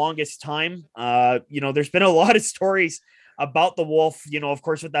for the longest time. You know, there's been a lot of stories about the wolf, you know, of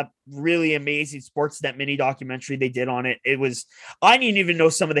course, with that really amazing Sportsnet mini documentary they did on it. I didn't even know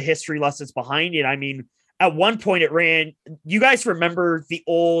some of the history lessons behind it. I mean, at one point it ran, you guys remember the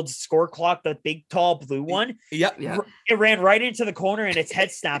old score clock, the big tall blue one? Yeah. It ran right into the corner and its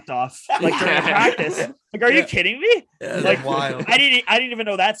head snapped off like during practice. Like, are you kidding me? Yeah, like, wild. I didn't even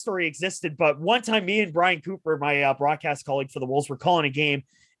know that story existed. But one time me and Brian Cooper, my broadcast colleague for the Wolves, were calling a game.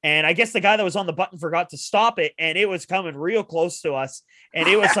 And I guess the guy that was on the button forgot to stop it, and it was coming real close to us. And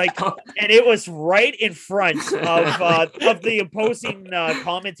it was like, and it was right in front of the opposing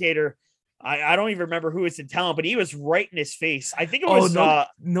commentator. I don't even remember who was in town, but he was right in his face. I think it was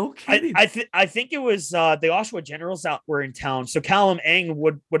no kidding. I think it was the Oshawa Generals that were in town. So Callum Eng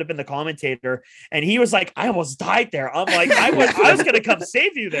would have been the commentator, and he was like, "I almost died there." I'm like, I was going to come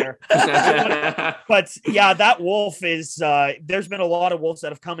save you there. But yeah, that wolf is. There's been a lot of wolves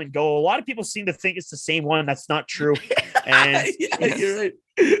that have come and go. A lot of people seem to think it's the same one. That's not true. And yeah, you're right.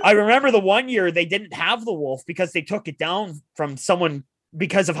 I remember the one year they didn't have the wolf because they took it down from someone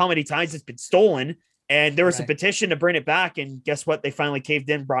because of how many times it's been stolen. And there was a petition to bring it back. And guess what? They finally caved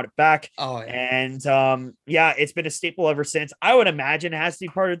in, brought it back. Oh, yeah. And it's been a staple ever since. I would imagine it has to be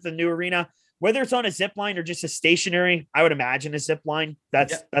part of the new arena, whether it's on a zip line or just a stationary. I would imagine a zip line.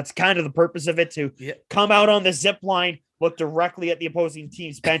 That's kind of the purpose of it, to come out on the zip line, look directly at the opposing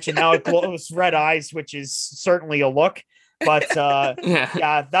team's bench, and now it glows red eyes, which is certainly a look. But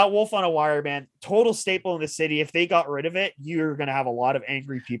that wolf on a wire, man, total staple in the city. If they got rid of it, you're going to have a lot of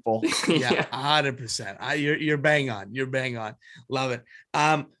angry people. Yeah, 100%. You're bang on. You're bang on. Love it.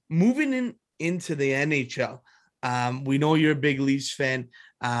 Moving into the NHL. We know you're a big Leafs fan.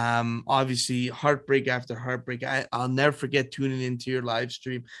 Obviously heartbreak after heartbreak. I'll never forget tuning into your live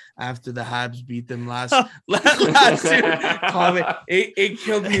stream after the Habs beat them last year. Comment. It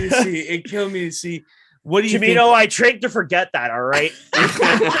killed me to see. It killed me to see. What do you think? I tried to forget that. All right.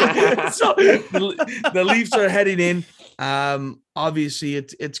 So the Leafs are heading in. Obviously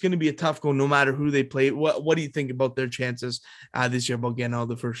it's going to be a tough goal no matter who they play. What do you think about their chances this year about getting out of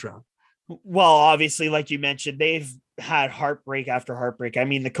the first round? Well, obviously, like you mentioned, they've had heartbreak after heartbreak. I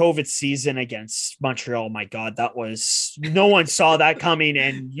mean, the COVID season against Montreal, my God, no one saw that coming.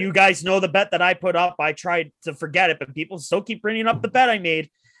 And you guys know the bet that I put up. I tried to forget it, but people still keep bringing up the bet I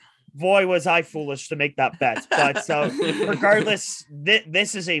made. Boy, was I foolish to make that bet. But regardless,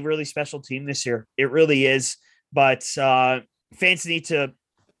 this is a really special team this year. It really is. But fans need to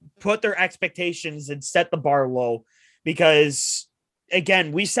put their expectations and set the bar low, because,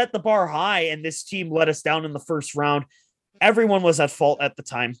 again, we set the bar high and this team let us down in the first round. Everyone was at fault at the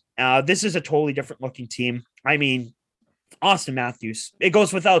time. This is a totally different looking team. I mean, Austin Matthews, it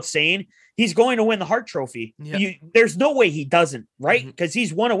goes without saying, he's going to win the Hart Trophy. Yep. There's no way he doesn't, right? Because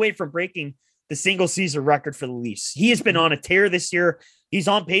he's one away from breaking the single season record for the Leafs. He has been on a tear this year. He's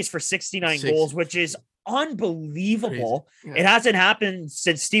on pace for 69 goals, which is unbelievable. Yeah. It hasn't happened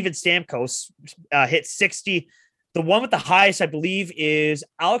since Steven Stamkos hit 60 The one with the highest, I believe, is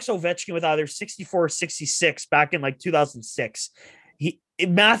Alex Ovechkin with either 64 or 66 back in like 2006.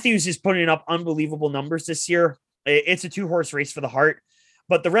 Matthews is putting up unbelievable numbers this year. It's a 2-horse race for the Hart.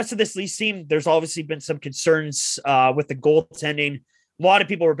 But the rest of this Leafs team, there's obviously been some concerns with the goaltending. A lot of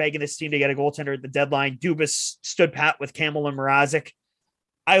people were begging this team to get a goaltender at the deadline. Dubas stood pat with Campbell and Mrazek.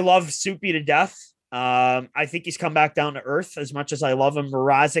 I love Soupy to death. I think he's come back down to earth as much as I love him.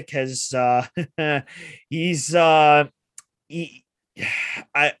 Mrazek has, how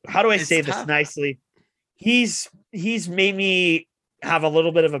do I say this nicely? He's made me have a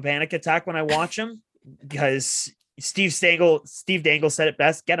little bit of a panic attack when I watch him because Steve Dangle said it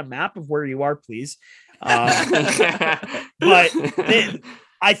best. Get a map of where you are, please. But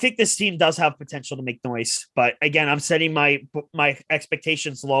I think this team does have potential to make noise. But again, I'm setting my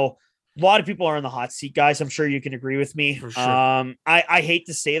expectations low. A lot of people are in the hot seat, guys. I'm sure you can agree with me. For sure. I hate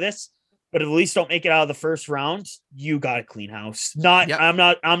to say this, but at least don't make it out of the first round. You got to clean house. I'm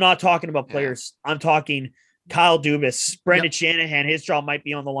not talking about players. I'm talking Kyle Dubas, Brendan Shanahan. His job might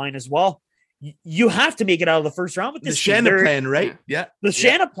be on the line as well. You have to make it out of the first round with this the Shanna plan, right? Yeah. The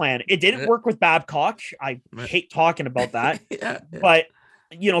Shanna plan. It didn't work with Babcock. I hate talking about that. But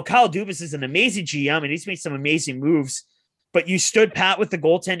Kyle Dubas is an amazing GM and he's made some amazing moves. But you stood pat with the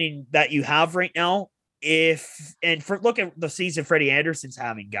goaltending that you have right now. Look at the season Freddie Anderson's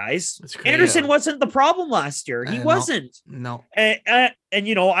having, guys. Anderson wasn't the problem last year. He wasn't. No. And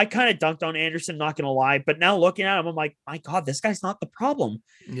I kind of dunked on Anderson, not going to lie. But now looking at him, I'm like, my God, this guy's not the problem.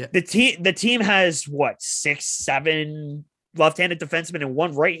 Yeah. The team has 6, 7 left-handed defensemen and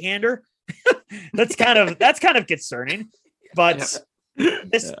 1 right-hander. That's kind of concerning. But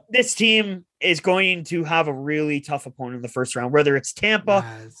this team is going to have a really tough opponent in the first round, whether it's Tampa,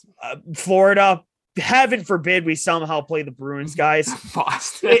 Florida. Heaven forbid we somehow play the Bruins, guys.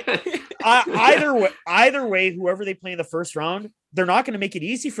 Boston. Either way, whoever they play in the first round, they're not going to make it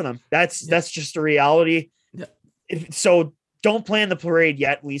easy for them. That's just a reality. Yeah. So don't plan the parade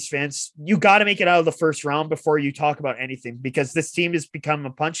yet, Leafs fans. You got to make it out of the first round before you talk about anything, because this team has become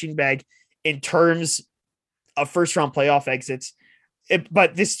a punching bag in terms of first round playoff exits.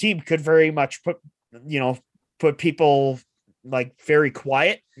 But this team could very much put people like very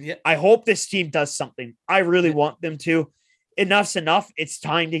quiet. Yeah. I hope this team does something. I really want them to. Enough's enough. It's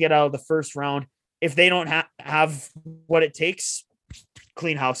time to get out of the first round. If they don't have what it takes,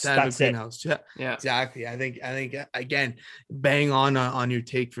 clean house. That's it. House. Yeah, exactly. I think again, bang on your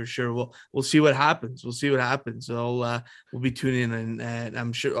take for sure. We'll see what happens. So we'll be tuning in, and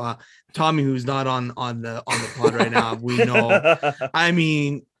I'm sure Tommy, who's not on the pod right now, we know. I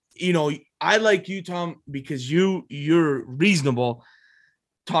mean, I like you, Tom, because you're reasonable.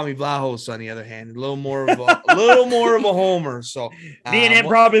 Tommy Vlahos, on the other hand, a little more of a homer. So me and him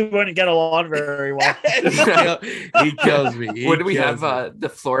probably wouldn't get along very well. He kills me. What do we have? The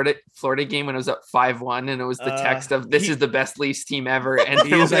Florida game when it was up 5-1, and it was the text of "This is the best Leafs team ever." And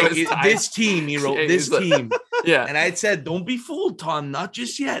he was like, "This team." He wrote, "This team." Yeah, and I said, "Don't be fooled, Tom. Not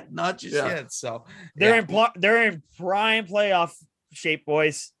just yet. So they're in prime playoff shape,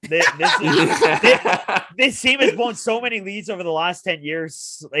 boys. This team has blown so many leads over the last 10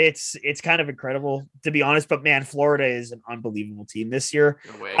 years. It's kind of incredible, to be honest. But man, Florida is an unbelievable team this year.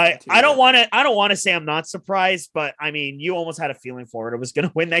 I don't want to say I'm not surprised, but I mean, you almost had a feeling Florida was going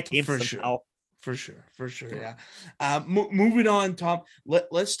to win that game for somehow. Sure. For sure. Yeah. Moving on, Tom.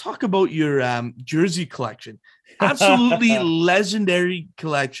 Let's talk about your jersey collection. Absolutely legendary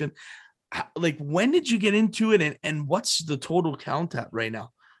collection. Like, when did you get into it, and what's the total count at right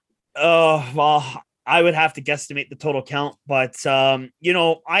now? Well, I would have to guesstimate the total count, but I've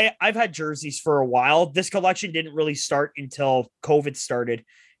had jerseys for a while. This collection didn't really start until COVID started,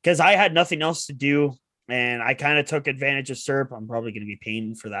 because I had nothing else to do, and I kind of took advantage of SERP. I'm probably going to be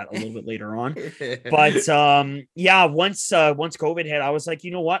paying for that a little bit later on, but once COVID hit, I was like,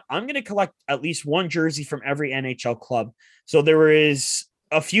 you know what, I'm going to collect at least one jersey from every NHL club. So there is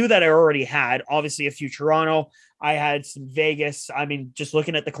a few that I already had, obviously a few Toronto. I had some Vegas. I mean, just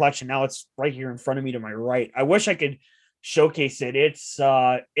looking at the collection now, it's right here in front of me to my right. I wish I could showcase it. It's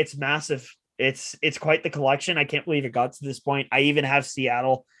massive. It's quite the collection. I can't believe it got to this point. I even have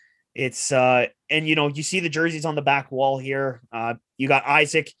Seattle. It's and you see the jerseys on the back wall here. You got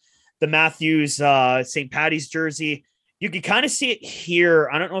Isaac, the Matthews, St. Patty's jersey. You can kind of see it here.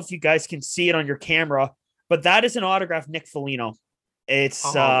 I don't know if you guys can see it on your camera, but that is an autographed Nick Foligno. It's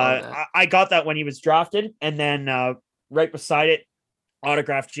I got that when he was drafted, and then right beside it,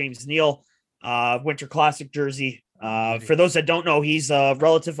 autographed James Neal, Winter Classic jersey. For those that don't know, he's a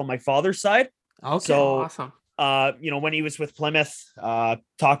relative on my father's side. Okay, so awesome. When he was with Plymouth,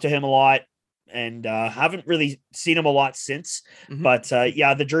 talked to him a lot. and haven't really seen him a lot since. Mhm. But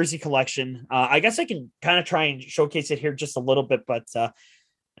yeah, the jersey collection. I guess I can kind of try and showcase it here just a little bit, but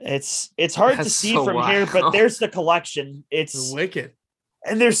it's hard to That's see so from here. But wild. there's the collection. It's Wicked.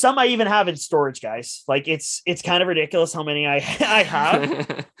 and there's some I even have in storage, guys. Like it's kind of ridiculous how many I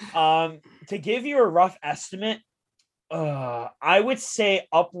have. To give you a rough estimate, I would say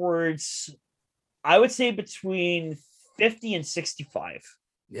upwards. I would say between 50 and 65.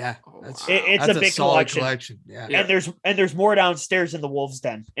 Yeah, Oh, that's wow. It's that's a big solid collection. Yeah. Yeah. And there's more downstairs in the Wolves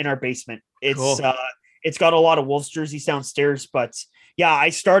den in our basement. It's Cool. it's got a lot of Wolves jerseys downstairs, but yeah, I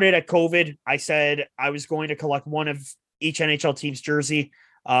started at COVID. I said I was going to collect one of each NHL team's jersey.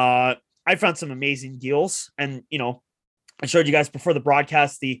 I found some amazing deals, and I showed you guys before the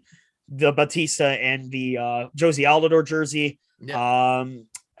broadcast the Batista and the Josie Altidore jersey. Yeah.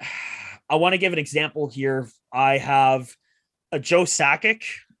 I want to give an example here. I have a Joe Sakic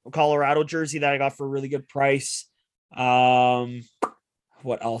Colorado jersey that I got for a really good price.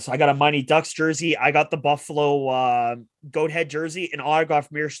 What else? I got a Mighty Ducks jersey. I got the Buffalo goat head jersey, an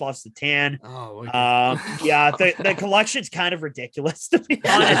autograph Miroslav Satan. Oh, wicked. Yeah, the collection's kind of ridiculous to be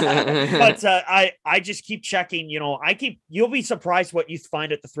honest. But I just keep checking. You'll be surprised what you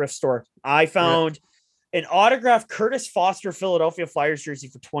find at the thrift store. I found an autographed Curtis Foster Philadelphia Flyers jersey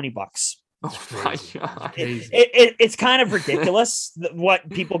for $20. Oh my god. Crazy. It's kind of ridiculous what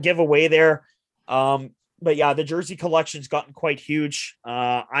people give away there. But yeah, the jersey collection's gotten quite huge.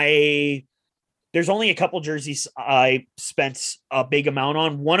 There's only a couple jerseys I spent a big amount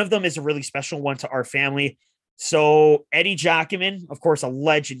on. One of them is a really special one to our family. So Eddie Jacquemin, of course, a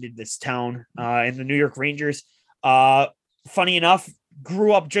legend in this town, in the New York Rangers. Funny enough,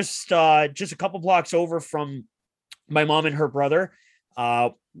 grew up just a couple blocks over from my mom and her brother.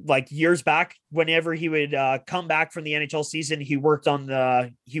 Like years back, whenever he would come back from the NHL season, he worked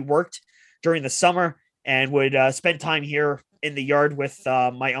during the summer and would spend time here in the yard with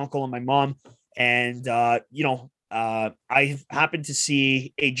my uncle and my mom. And I happened to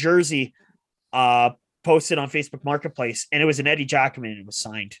see a jersey posted on Facebook Marketplace, and it was an Eddie Jacquemin, and it was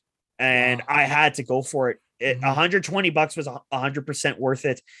signed, and Wow. I had to go for it. $120 was 100% worth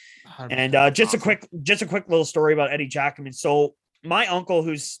it. 100%. And just a quick little story about Eddie Jacquemin. So my uncle,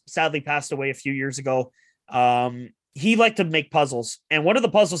 who's sadly passed away a few years ago, he liked to make puzzles. And one of the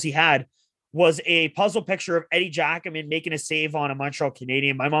puzzles he had was a puzzle picture of Eddie Jacquemin making a save on a Montreal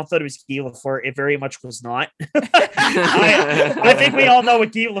Canadian. My mom thought it was Guy Lafleur. It very much was not. I think we all know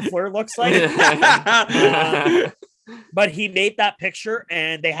what Guy Lafleur looks like. But he made that picture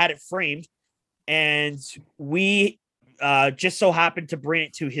and they had it framed. And we just so happened to bring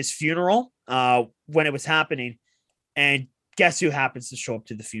it to his funeral when it was happening. And guess who happens to show up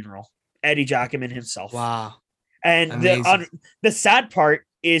to the funeral? Eddie Jacquemin himself. Wow. And Amazing. the sad part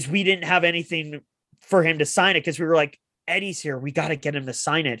is we didn't have anything for him to sign it because we were like, Eddie's here. We got to get him to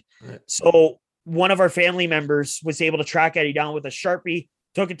sign it. Right. So one of our family members was able to track Eddie down with a Sharpie,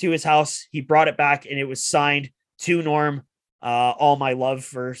 took it to his house. He brought it back and it was signed to Norm. All my love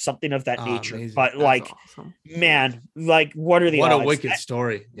for something of that nature. Amazing. But That's like, awesome. man, like what are the What odds? a wicked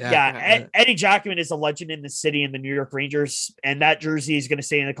story. Yeah, Eddie Jacquemin is a legend in the city and the New York Rangers, and that jersey is going to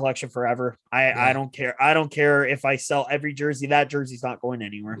stay in the collection forever. I don't care. I don't care if I sell every jersey. That jersey's not going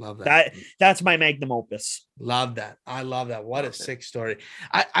anywhere. Love that. That's my magnum opus. Love that. I love that. What a Love it. sick story.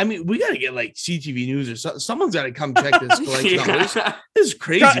 I mean, we got to get like CTV News or someone's got to come check this collection out. Yeah. This is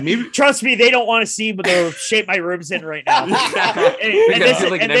crazy. Maybe Trust me, they don't want to see the shape my room's in right now. We And gotta this- do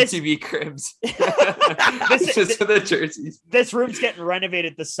like an and this- MTV Cribs. This- Just for the jerseys. This room's getting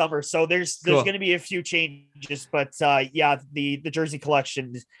renovated this summer, so there's Cool. going to be a few changes, but yeah, the jersey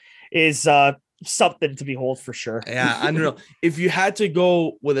collection is something to behold for sure. yeah, unreal. If you had to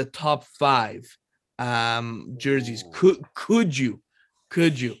go with a top 5 jerseys, could you?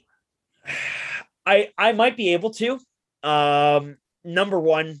 I might be able to. Number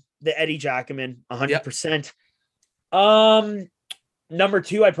one, the Eddie Jacquemin, 100%. Number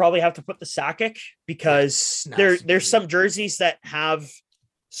two, I'd probably have to put the Sakic because Nice. there's some jerseys that have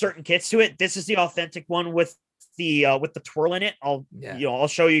certain kits to it. This is the authentic one with the twirl in it. I'll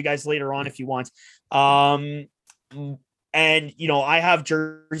show you guys later on if you want. And I have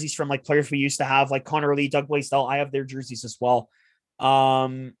jerseys from like players we used to have, like Connor Lee, Doug Blaisdell. I have their jerseys as well.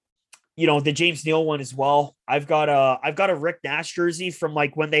 The James Neal one as well. I've got a Rick Nash jersey from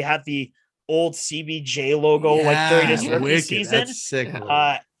like when they had the old CBJ logo, like during his rookie wicked. season. That's sick.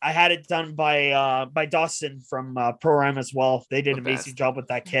 Yeah. I had it done by Dawson from Pro Am as well. They did an The amazing best. job with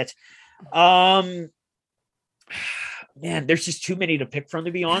that kit. Man, there's just too many to pick from,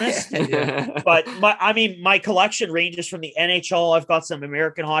 to be honest. Yeah. But my collection ranges from the NHL. I've got some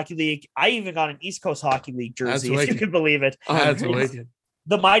American Hockey League. I even got an East Coast Hockey League That's jersey, if you wicked. can believe it. That's nice. wicked.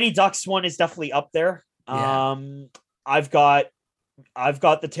 The Mighty Ducks one is definitely up there. Yeah. I've got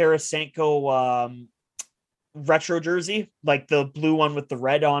the Tarasenko retro jersey, like the blue one with the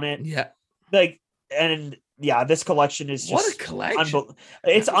red on it. Yeah. This collection is just What a collection.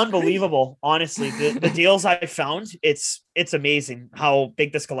 It's unbelievable. Honestly, the deals I found, it's amazing how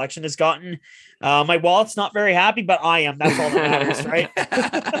big this collection has gotten. My wallet's not very happy, but I am. That's all that matters, right?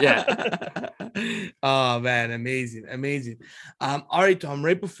 Yeah. Oh man, amazing. All right, Tom,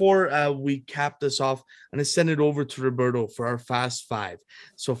 right before we cap this off, I'm gonna send it over to Roberto for our fast 5.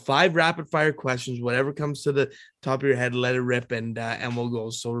 So 5 rapid fire questions, whatever comes to the top of your head, let it rip, and we'll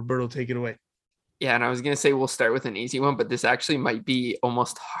go. So Roberto, take it away. Yeah, and I was going to say we'll start with an easy one, but this actually might be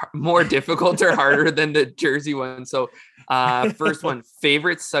almost more difficult or harder than the Jersey one. So first one,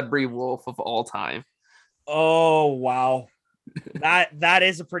 favorite Sudbury Wolf of all time. Oh, wow. That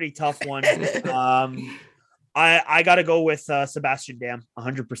is a pretty tough one. I got to go with Sebastian Dam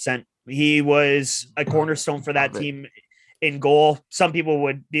 100%. He was a cornerstone for that team in goal. Some people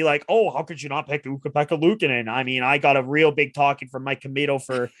would be like, oh, how could you not pick Ukko-Pekka Luukkonen? I mean, I got a real big talking from Mike Comito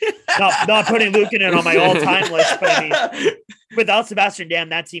for not putting Luukkonen on my all-time list. But I mean, without Sebastian Dam,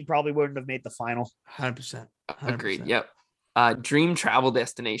 that team probably wouldn't have made the final. 100%. Agreed. Yep. Dream travel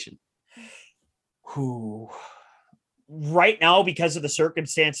destination. Right now, because of the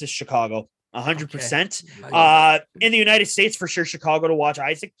circumstances, Chicago, 100%. Okay. In the United States, for sure, Chicago to watch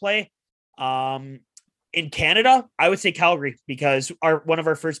Isaac play. In Canada, I would say Calgary, because one of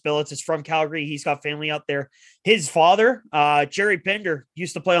our first billets is from Calgary. He's got family out there. His father, Jerry Pinder,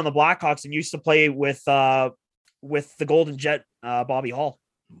 used to play on the Blackhawks and used to play with the Golden Jet, Bobby Hall.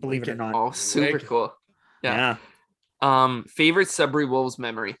 Believe it or not. Oh, super cool. Yeah. Favorite Sudbury Wolves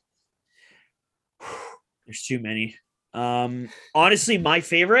memory. There's too many. Honestly, my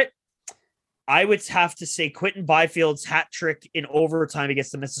favorite, I would have to say Quentin Byfield's hat trick in overtime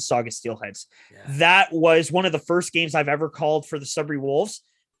against the Mississauga Steelheads. Yeah. That was one of the first games I've ever called for the Sudbury Wolves.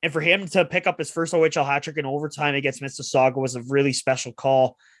 And for him to pick up his first OHL hat trick in overtime against Mississauga was a really special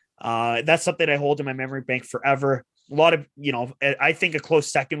call. That's something I hold in my memory bank forever. A lot of, I think a close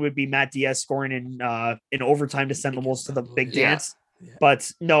second would be Matt Diaz scoring in overtime to send the Wolves to the big dance. Yeah.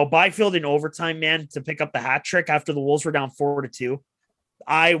 But no, Byfield in overtime, man, to pick up the hat trick after the Wolves were down 4-2.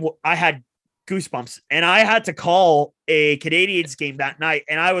 I had goosebumps, and I had to call a Canadiens game that night,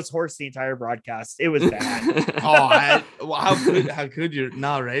 and I was hoarse the entire broadcast. It was bad. How could you?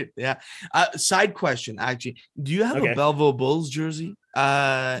 No, right? Yeah. Side question, actually, do you have a Belleville Bulls jersey?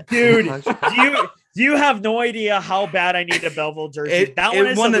 Dude, do you have no idea how bad I need a Belleville jersey? That one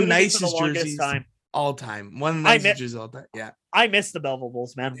is one of the nicest jerseys all time. One of the nicest jerseys all time. Yeah. I miss the Belleville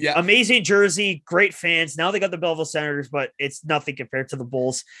Bulls, man. Yeah. Amazing jersey, great fans. Now they got the Belleville Senators, but it's nothing compared to the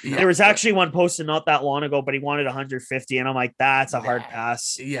Bulls. Yeah. There was actually one posted not that long ago, but he wanted 150, and I'm like, that's a hard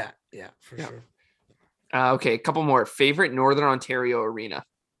pass. Yeah, for sure. Okay, a couple more. Favorite Northern Ontario arena.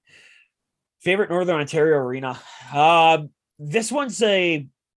 Favorite Northern Ontario arena. This one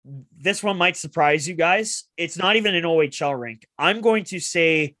might surprise you guys. It's not even an OHL rink. I'm going to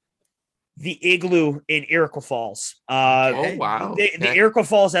say the Igloo in Iroquois Falls. Oh, wow. The Iroquois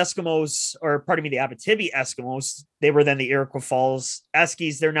Falls Eskimos, or pardon me, the Abitibi Eskimos, they were then the Iroquois Falls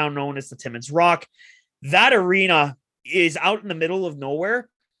Eskies. They're now known as the Timmins Rock. That arena is out in the middle of nowhere,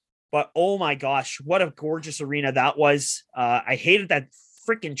 but oh my gosh, what a gorgeous arena that was. I hated that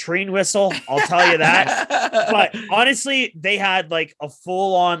freaking train whistle, I'll tell you that. But honestly, they had like a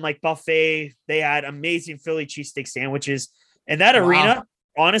full-on like buffet. They had amazing Philly cheesesteak sandwiches. And that arena,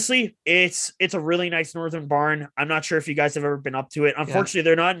 honestly, it's a really nice northern barn. I'm not sure if you guys have ever been up to it. Unfortunately,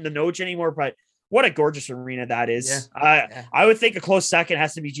 they're not in the Noge anymore, but what a gorgeous arena that is. I would think a close second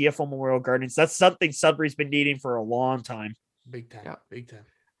has to be GFO Memorial Gardens. That's something Sudbury's been needing for a long time. Big time. Yeah. Big time.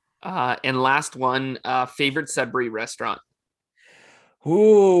 And last one, favorite Sudbury restaurant.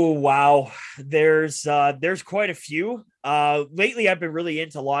 Ooh, wow. There's quite a few. Lately I've been really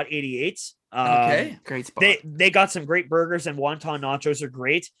into Lot 88. Okay, great spot. They got some great burgers, and wonton nachos are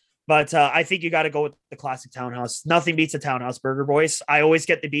great. But I think you got to go with the classic Townhouse. Nothing beats a Townhouse burger, boys. I always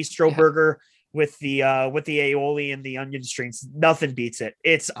get the bistro burger with the aioli and the onion strings. Nothing beats it.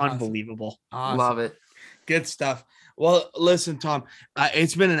 It's unbelievable. Awesome. Love it. Good stuff. Well, listen, Tom,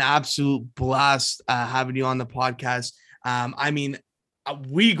 it's been an absolute blast having you on the podcast. I mean,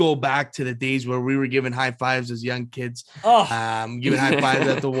 we go back to the days where we were giving high fives as young kids. Giving high fives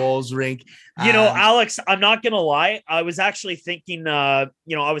at the Wolves rink. Alex, I'm not gonna lie. I was actually thinking. I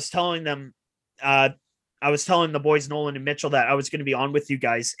was telling them. I was telling the boys Nolan and Mitchell that I was going to be on with you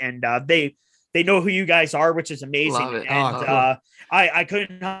guys, and they know who you guys are, which is amazing. Love it. And Cool. I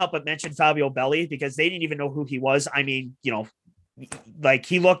couldn't help but mention Fabio Belli because they didn't even know who he was. I mean, like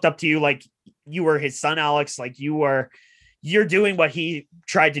he looked up to you like you were his son, Alex. Like you're doing what he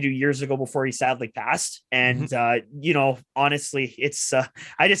tried to do years ago before he sadly passed. And honestly, it's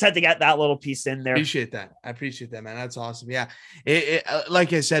I just had to get that little piece in there. I appreciate that, man. That's awesome. Yeah.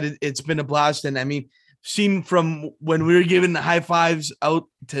 Like I said, it's been a blast. And I mean, seen from when we were giving the high fives out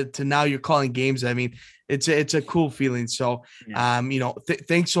to now you're calling games. I mean, it's a cool feeling. So,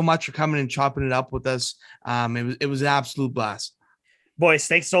 thanks so much for coming and chopping it up with us. It was an absolute blast. Boys,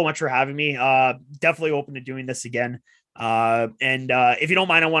 thanks so much for having me. Definitely open to doing this again. And if you don't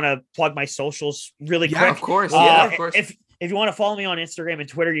mind, I want to plug my socials really quick. Of course. Yeah, of course. If you want to follow me on Instagram and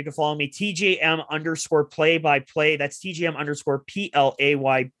Twitter, you can follow me TJM_play-by-play. That's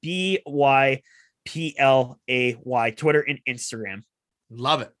TJM_PLAYBYPLAY, Twitter and Instagram.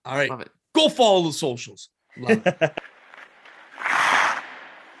 Love it. All right. Love it. Go follow the socials. Love it.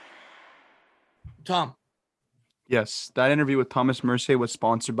 Tom. Yes, that interview with Thomas Mercier was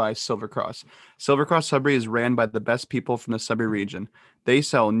sponsored by Silvercross. Silvercross Sudbury is ran by the best people from the Sudbury region. They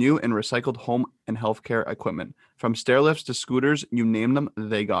sell new and recycled home and healthcare equipment. From stair lifts to scooters, you name them,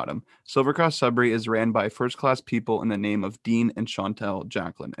 they got them. Silvercross Sudbury is ran by first-class people in the name of Dean and Chantel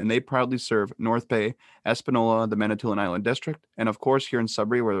Jacqueline, and they proudly serve North Bay, Espanola, the Manitoulin Island District, and of course here in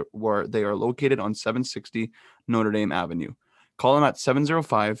Sudbury where they are located on 760 Notre Dame Avenue. Call them at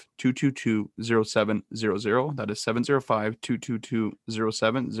 705-222-0700. That is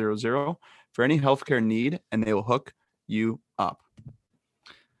 705-222-0700 for any healthcare need, and they will hook you up.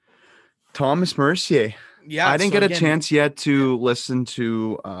 Thomas Mercier. Yeah, I didn't get a chance yet to listen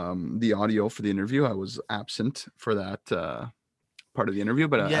to the audio for the interview. I was absent for that part of the interview,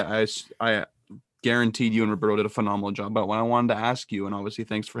 but I guaranteed you and Roberto did a phenomenal job. But when I wanted to ask you, and obviously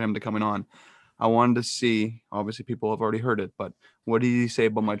thanks for him to coming on, I wanted to see, obviously people have already heard it, but what did he say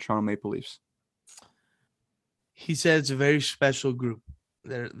about my Toronto Maple Leafs? He said it's a very special group.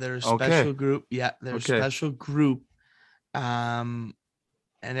 They're a special group. Yeah, they're a special group. And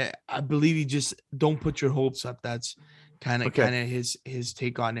I believe he just don't put your hopes up. That's kind of his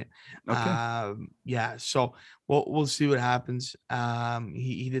take on it. Yeah. So we'll see what happens.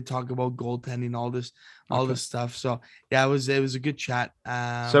 He did talk about goaltending, all this stuff. So yeah, it was a good chat.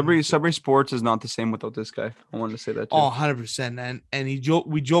 Sudbury sports is not the same without this guy. I wanted to say that too. 100%. And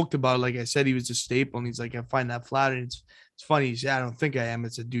we joked about it. Like I said, he was a staple, and he's like, I find that flattering. It's funny. He said, I don't think I am.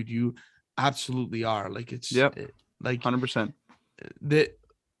 It's a dude, you absolutely are. Like it's like 100%. That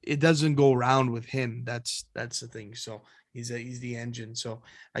it doesn't go around with him. That's the thing. So he's the engine. So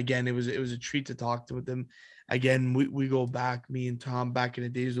again, it was a treat to talk with him. Again, we go back, me and Tom, back in the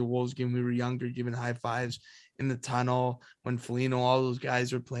days of the Wolves game. We were younger, giving high fives in the tunnel when Foligno, all those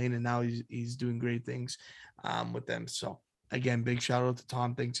guys were playing, and now he's doing great things with them. So again, big shout out to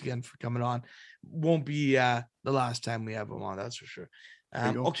Tom. Thanks again for coming on. Won't be the last time we have him on, that's for sure.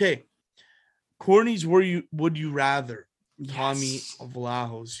 Okay. Courtney's would you rather? Tommy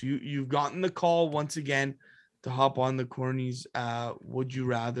Vlahos, you've gotten the call once again to hop on the Cornies. Would you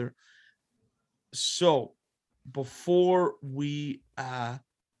rather? So before we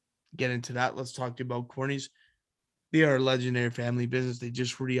get into that, let's talk to you about Cornies. They are a legendary family business. They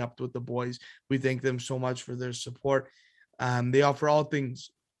just re-upped with the boys. We thank them so much for their support. They offer all things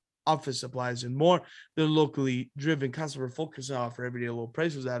office supplies and more. They're locally driven, customer focused, and offer everyday low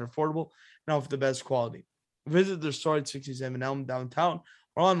prices that are affordable and offer the best quality. Visit their store at 67 Elm downtown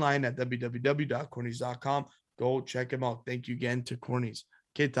or online at www.cornies.com. Go check them out. Thank you again to Cornies.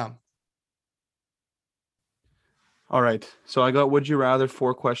 Okay, Tom. All right. So I got would you rather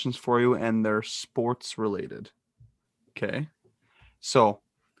 4 questions for you, and they're sports related. Okay. So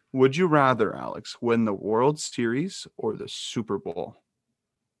would you rather, Alex, win the World Series or the Super Bowl?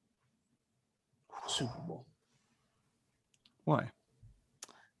 Super Bowl. Why?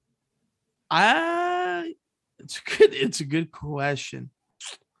 It's a good question.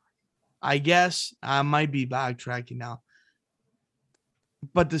 I guess I might be backtracking now,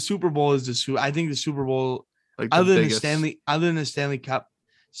 but the Super Bowl is I think the Super Bowl, like other than the Stanley Cup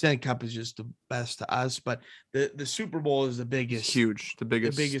is just the best to us. But the Super Bowl is the biggest, it's huge, the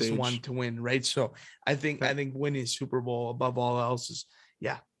biggest stage. One to win, right? So I think winning Super Bowl above all else is,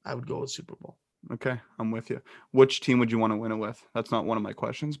 I would go with Super Bowl. Okay, I'm with you. Which team would you want to win it with? That's not one of my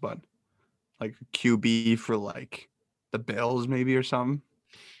questions, but like QB for like the Bills maybe or something.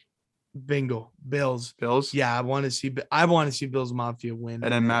 Bingo. Bills. Yeah, I want to see Bills Mafia win.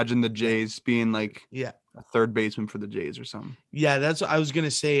 And imagine the Jays being like a third baseman for the Jays or something. Yeah, that's what I was gonna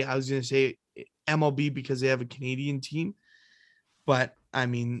say. MLB because they have a Canadian team. But I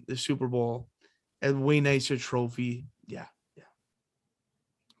mean, the Super Bowl, a way nicer trophy. Yeah.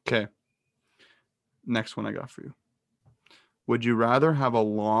 Okay. Next one I got for you. Would you rather have a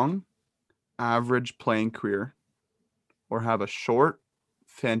long, average playing career or have a short,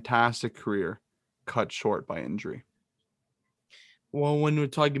 fantastic career cut short by injury? Well, when we're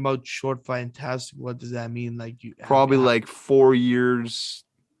talking about short, fantastic, what does that mean? Like you Probably like 4 years,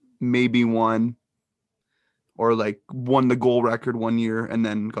 maybe one, or like won the goal record 1 year and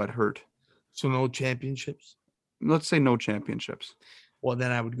then got hurt. so no championships. Let's say no championships. Well,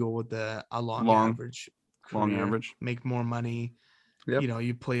 then I would go with a long Long- average. long career, average. Make more money. Yep. You know,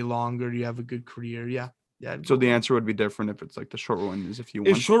 you play longer. You have a good career. Yeah. So the answer would be different if it's like the short one is if you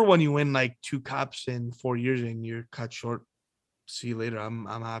If won. short one, you win like 2 cups in 4 years and you're cut short. See you later. I'm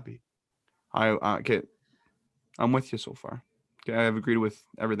happy. Okay, I'm with you so far. Okay, I have agreed with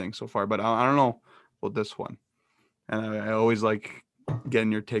everything so far, but I don't know about this one, and I always like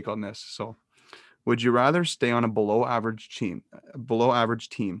getting your take on this. So, would you rather stay on a below average team,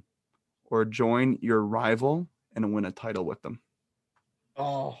 or join your rival and win a title with them?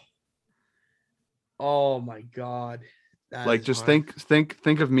 Oh my God. That Like, is just hard.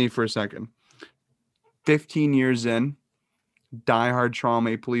 think of me for a second. 15 years in, diehard Toronto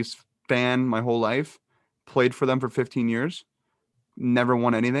Maple Leafs fan my whole life, played for them for 15 years, never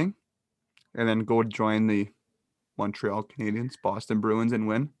won anything, and then go join the Montreal Canadiens, Boston Bruins, and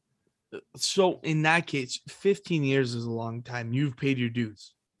win. So in that case, 15 years is a long time. You've paid your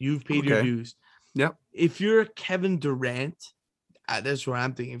dues. You've paid your Okay. dues. Yep. If you're Kevin Durant, that's what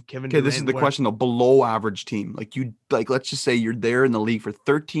I'm thinking. If Kevin Okay, Durant, this is the where- question though. Below average team, like let's just say you're there in the league for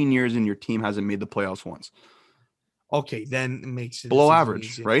 13 years and your team hasn't made the playoffs once. Okay, then it makes it Below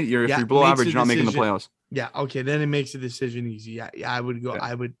average, right? If you're below makes average, a you're not making the decision- playoffs. Yeah. Okay, then it makes the decision easy. Yeah. I would go.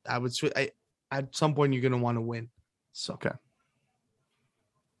 Okay. I would switch. At some point, you're gonna want to win. So Okay.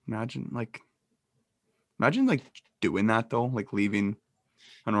 Imagine doing that though, like leaving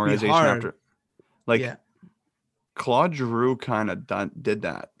an organization hard. after, like yeah, Claude Giroux kind of did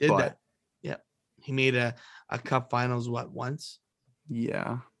that. did but that. Yeah, he made a cup finals once.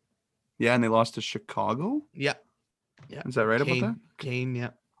 Yeah, and they lost to Chicago. Yeah. Is that right about that? Kane. Yeah.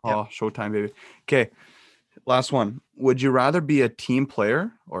 Oh, Showtime, baby. Okay, last one. Would you rather be a team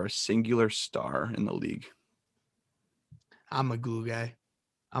player or a singular star in the league? I'm a glue guy.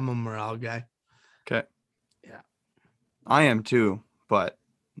 I'm a morale guy. Okay. Yeah. I am too, but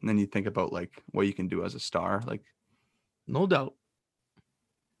then you think about like what you can do as a star, like, No doubt.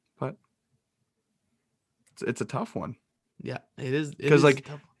 but it's a tough one. Yeah, it is. Because, like,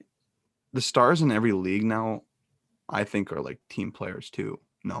 tough. The stars in every league now, I think, are like team players too.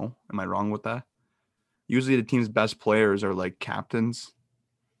 No, am I wrong with that? Usually the team's best players are like captains,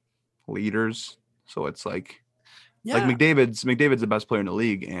 leaders. So it's like McDavid's the best player in the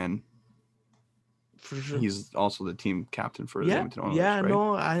league, and for sure. he's also the team captain for the Yeah, Edmonton Oilers, yeah. right?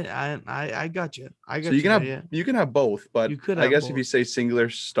 No, I got you. So you can have both, but You could I have guess if both. you say singular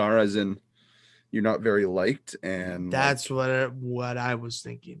star, as in you're not very liked, and That's what I was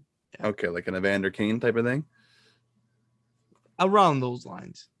thinking. okay, like an Evander Kane type of thing. Around those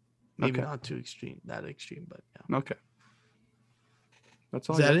lines. Maybe Okay. not too extreme, but yeah. Okay, that's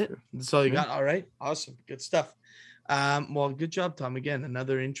all. Is I that got it? for you. That's all you Yeah. got. All right. Awesome. Good stuff. Well, good job, Tom. Again,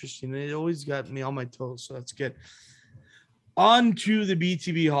 another interesting. It always got me on my toes, so that's good. On to the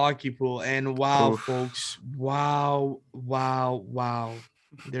BTB hockey pool. And wow, Oof. folks. Wow.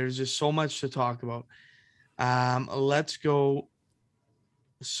 There's just so much to talk about. Let's go.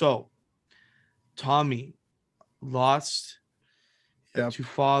 So Tommy lost Yep. to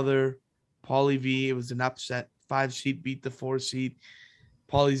father Paulie V. It was an upset. 5 seed beat the 4 seed.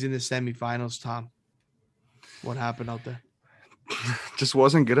 Paulie's in the semifinals. Tom, what happened out there? Just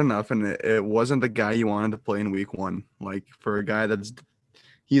wasn't good enough, and it wasn't the guy you wanted to play in week one. Like, for a guy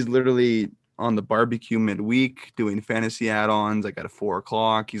he's literally on the barbecue midweek doing fantasy add-ons, like at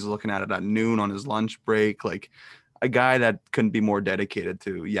 4:00. He's looking at it at noon on his lunch break. Like, a guy that couldn't be more dedicated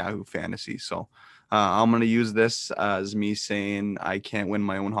to Yahoo Fantasy. So I'm going to use this as me saying I can't win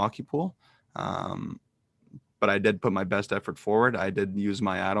my own hockey pool. But I did put my best effort forward. I did use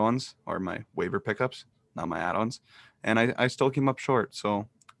my add-ons or my waiver pickups, not my add-ons. And I still came up short. So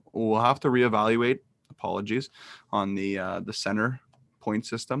we'll have to reevaluate, apologies, on the center point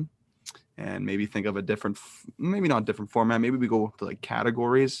system, and maybe think of a different, maybe not different format. Maybe we go to like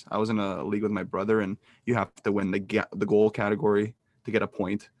categories. I was in a league with my brother, and you have to win the goal category to get a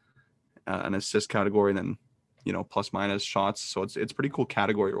point, an assist category, and then plus minus shots. So it's pretty cool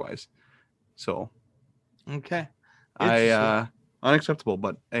category wise. So Okay. unacceptable,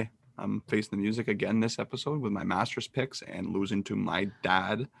 but hey, I'm facing the music again this episode with my Masters picks and losing to my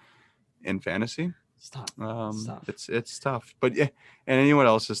dad in fantasy. It's tough. It's tough, but yeah, and anyone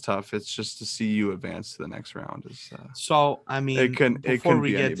else is tough. It's just to see you advance to the next round is. So I mean, before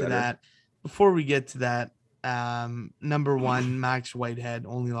we get to that, number one, Max Whitehead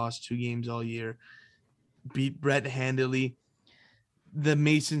only lost 2 games all year, beat Brett handily. The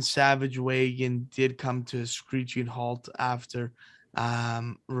Mason Savage wagon did come to a screeching halt after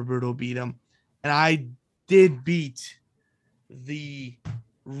Roberto beat him, and I did beat the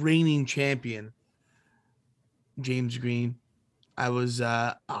reigning champion, James Green. I was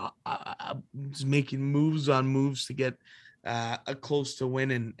making moves on moves to get a close to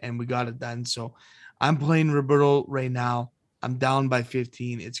win, and we got it done. So I'm playing Roberto right now. I'm down by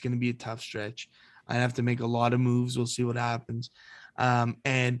 15. It's going to be a tough stretch. I have to make a lot of moves. We'll see what happens.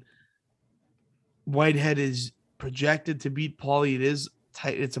 And Whitehead is projected to beat Paulie. It is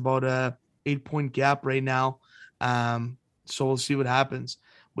tight. It's about a 8-point gap right now. So we'll see what happens.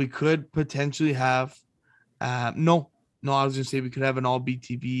 We could potentially have no, I was going to say we could have an all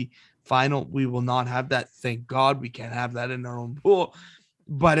BTB final. We will not have that. Thank God we can't have that in our own pool.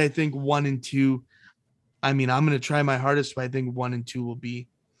 But I think 1 and 2, I mean, I'm going to try my hardest, but I think 1 and 2 will be,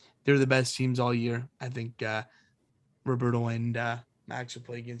 they're the best teams all year. I think Roberto and Max will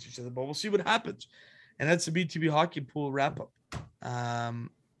play against each other, but we'll see what happens. And that's the BTB hockey pool wrap up.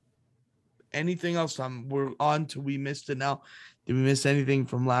 Anything else, Tom? We're on to We Missed It now. Did we miss anything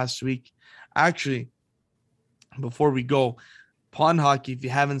from last week? Actually, before we go, Pond Hockey, if you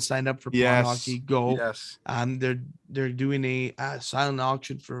haven't signed up for Pond Hockey, go. Yes. They're doing a silent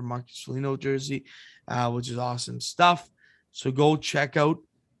auction for Marcus Foligno jersey, which is awesome stuff. So go check out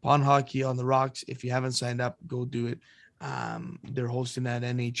Pond Hockey on the Rocks. If you haven't signed up, go do it. They're hosting at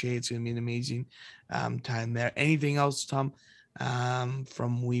NHA. It's going to be an amazing time there. Anything else, Tom,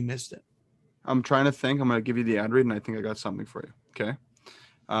 from We Missed It? I'm trying to think. I'm going to give you the ad read, and I think I got something for you. Okay.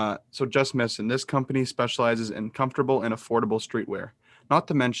 So Just Missing. This company specializes in comfortable and affordable streetwear. Not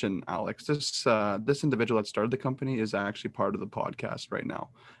to mention, Alex, this individual that started the company is actually part of the podcast right now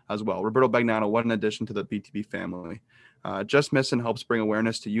as well. Roberto Bagnano, what an addition to the BTB family. Just Missing helps bring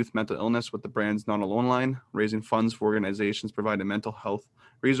awareness to youth mental illness with the brand's Not Alone line, raising funds for organizations providing mental health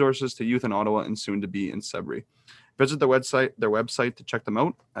resources to youth in Ottawa and soon to be in Sudbury. Visit their website to check them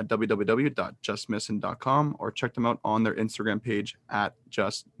out at www.justmissin.com or check them out on their Instagram page at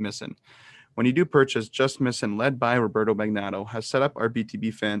justmissin. When you do purchase, Just Missin, led by Roberto Bagnano, has set up our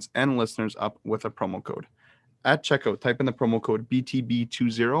BTB fans and listeners up with a promo code. At checkout, type in the promo code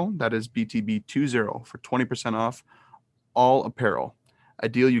BTB20, that is BTB20, for 20% off all apparel. A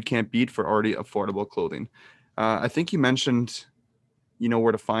deal you can't beat for already affordable clothing. I think you mentioned,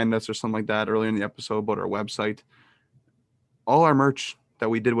 where to find us or something like that earlier in the episode about our website. All our merch that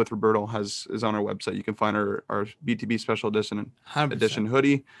we did with Roberto is on our website. You can find our BTB special edition 100%.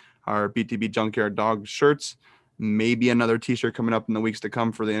 hoodie, our BTB Junkyard Dog shirts, maybe another t-shirt coming up in the weeks to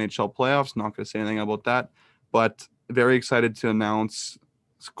come for the NHL playoffs. Not going to say anything about that, but very excited to announce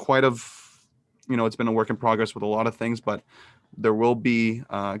it's it's been a work in progress with a lot of things, but there will be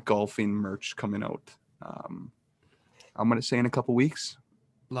golfing merch coming out. I'm going to say in a couple weeks.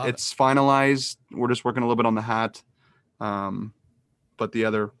 It's finalized. We're just working a little bit on the hat. But the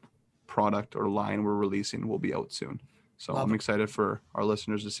other product or line we're releasing will be out soon. So I'm excited for our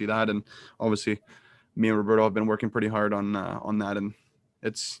listeners to see that. And obviously me and Roberto have been working pretty hard on that. And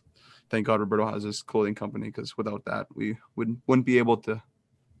thank God Roberto has this clothing company, because without that, we wouldn't be able to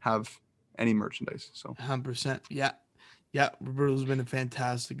have any merchandise. So 100%. Yeah. Roberto's been a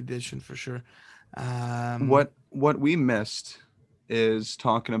fantastic addition for sure. What we missed is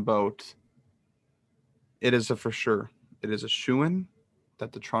talking about, it is a for sure. It is a shoo-in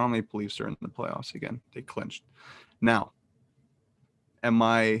that the Toronto Maple Leafs are in the playoffs again. They clinched. Now, am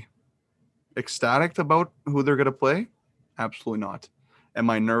I ecstatic about who they're going to play? Absolutely not. Am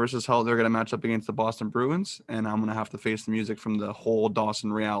I nervous as hell they're going to match up against the Boston Bruins and I'm going to have to face the music from the whole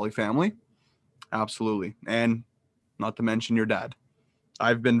Dawson Reale family? Absolutely. And not to mention your dad.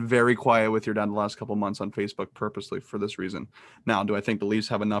 I've been very quiet with your dad the last couple of months on Facebook purposely for this reason. Now, do I think the Leafs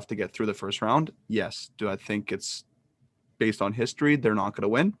have enough to get through the first round? Yes. Do I think it's based on history they're not going to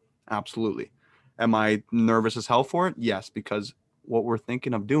win? Absolutely. Am I nervous as hell for it? Yes, because what we're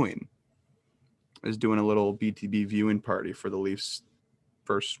thinking of doing is doing a little BTB viewing party for the Leafs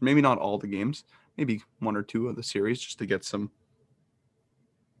first. Maybe not all the games, maybe 1 or 2 of the series, just to get some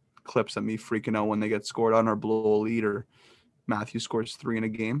clips of me freaking out when they get scored on or blow a lead or Matthew scores 3 in a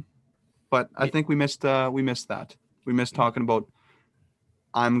game. But I think we missed that. We missed talking about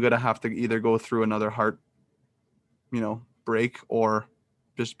I'm going to have to either go through another heart, break, or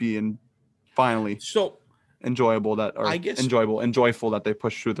just being finally So enjoyable and joyful that they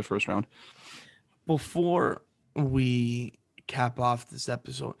pushed through the first round. before we cap off this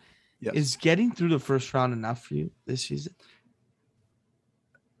episode, Yes. is getting through the first round enough for you this season?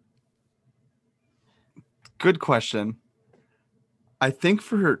 Good question. I think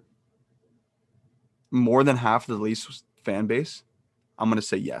for more than half of the Leafs fan base, I'm going to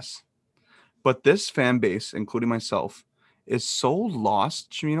say yes. But this fan base, including myself, is so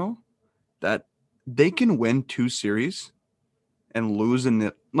lost, Chimino, that they can win 2 series and lose in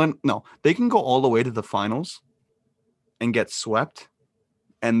the... No, they can go all the way to the finals and get swept,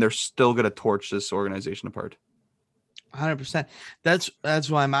 and they're still going to torch this organization apart. 100%. That's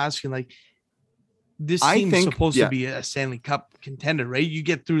why I'm asking, like, this team's supposed to be a Stanley Cup contender, right? You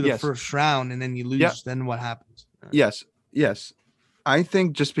get through the first round and then you lose, then what happens? Yes. I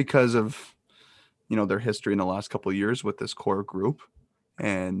think just because of, their history in the last couple of years with this core group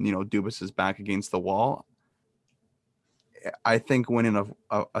and, Dubas is back against the wall, I think winning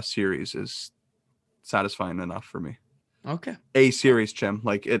a series is satisfying enough for me. Okay. A series, Chim.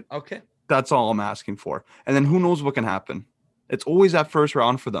 Like it. Okay. That's all I'm asking for. And then who knows what can happen? It's always that first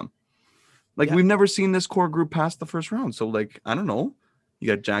round for them. Like we've never seen this core group past the first round. So I don't know. You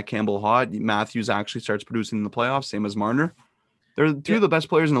got Jack Campbell hot. Matthews actually starts producing in the playoffs, same as Marner. They're 2 of the best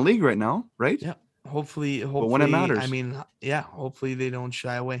players in the league right now, right? Yeah. Hopefully, but when it matters. I mean, hopefully they don't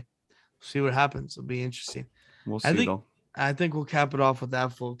shy away. See what happens. It'll be interesting. We'll see, though. I think we'll cap it off with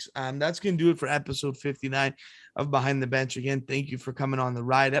that, folks. That's going to do it for episode 59 of Behind the Bench. Again, thank you for coming on the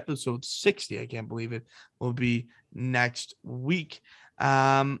ride. Episode 60, I can't believe it, will be next week.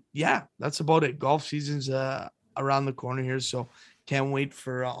 That's about it. Golf season's around the corner here, so can't wait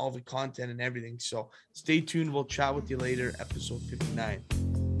for all the content and everything. So stay tuned. We'll chat with you later. Episode 59.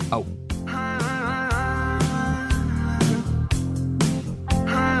 Out.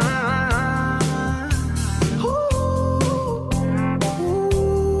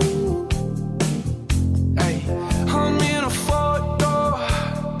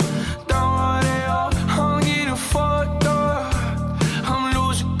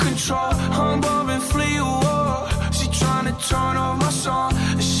 Turn off my song,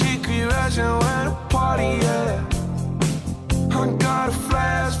 she could imagine where the party at. I got a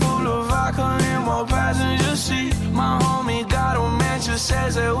flask full of vodka in my passenger seat. My homie got a mansion,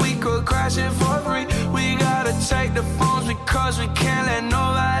 says that we could crash it for free. We gotta take the phones because we can't let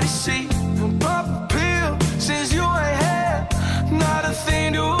nobody see. Pop a pill since you ain't had not a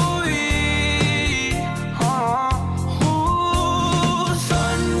thing to eat.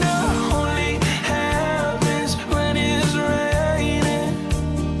 Thunder only happens when it's raining,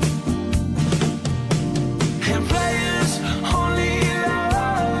 and players only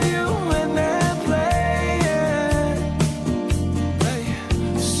love you when they're playing. They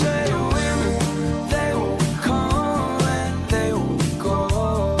say women, they will come and they will go.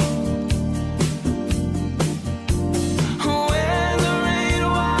 When the rain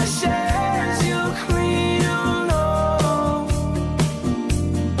washes you clean, you know,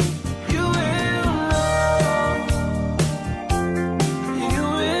 you will know, you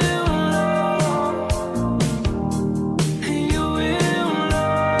will know, you will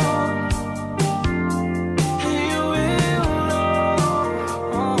know, you will know.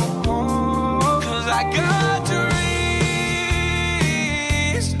 'Cause I got dreams,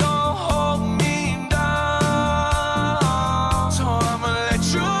 don't hold me down. So I'ma let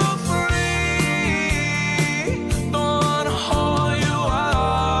you free, don't wanna hold you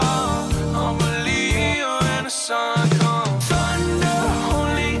out. I'ma leave when the sun comes. Thunder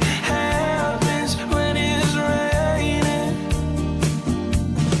only happens when it's raining,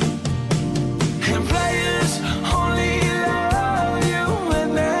 and players only love you when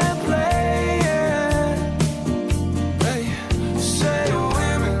they're playing. They say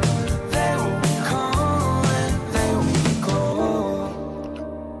women, they will come and they will go.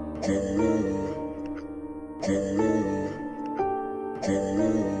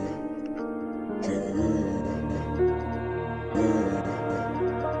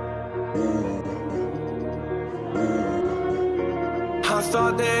 I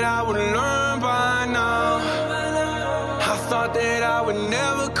thought that I would learn by now. I thought that I would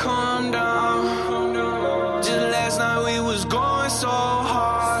never come down. Just last night we was going so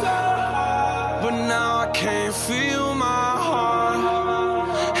hard, but now I can't feel my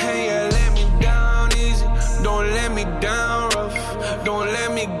heart. Hey, yeah, let me down easy, don't let me down rough. Don't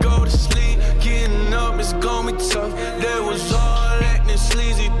let me go to sleep, getting up is gonna be tough. There was all acting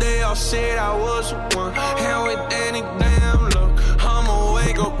sleazy, they all said I was the one. And with any damn luck, I'ma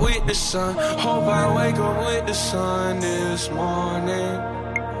wake up with the sun. Hope I wake up with the sun this morning.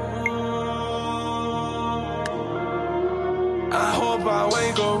 I hope I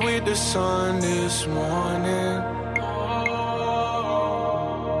wake up with the sun this morning.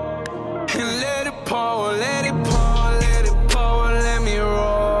 And let it pour, let it pour, let it pour, let me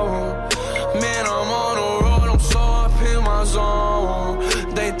roll. Man, I'm on the road, I'm so up in my zone.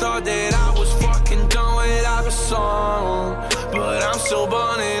 They thought that I was fucking done without a song, but I'm still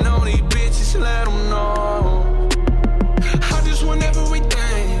burning on these bitches, let them know. I just want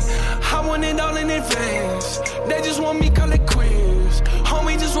everything, I want it all in advance. They just want me call it quiz.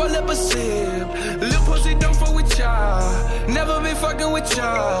 Homie, just roll up a sip. Lil' pussy don't fuck with y'all, never been fucking with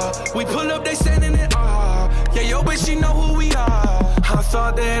y'all. We pull up, they standing in awe. Yeah, yo, bitch, she know who we are. I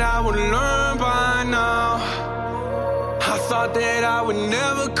thought that I would learn by now. I thought that I would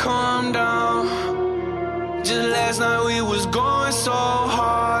never come down. Just last night we was going so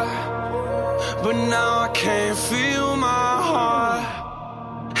hard, but now I can't feel my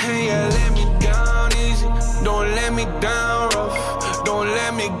heart. Hey, yeah, let me down easy, don't let me down rough. Don't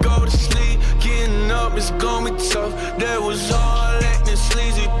let me go to sleep, getting up is gonna be tough. That was all acting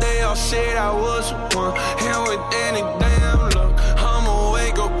sleazy, they all said I was the one. And with any damn luck, I'ma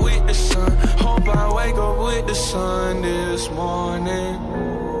wake up with the sun. Hope I wake up with the sun this morning.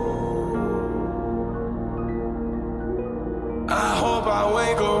 I hope I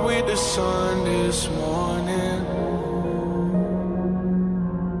wake up with the sun this morning.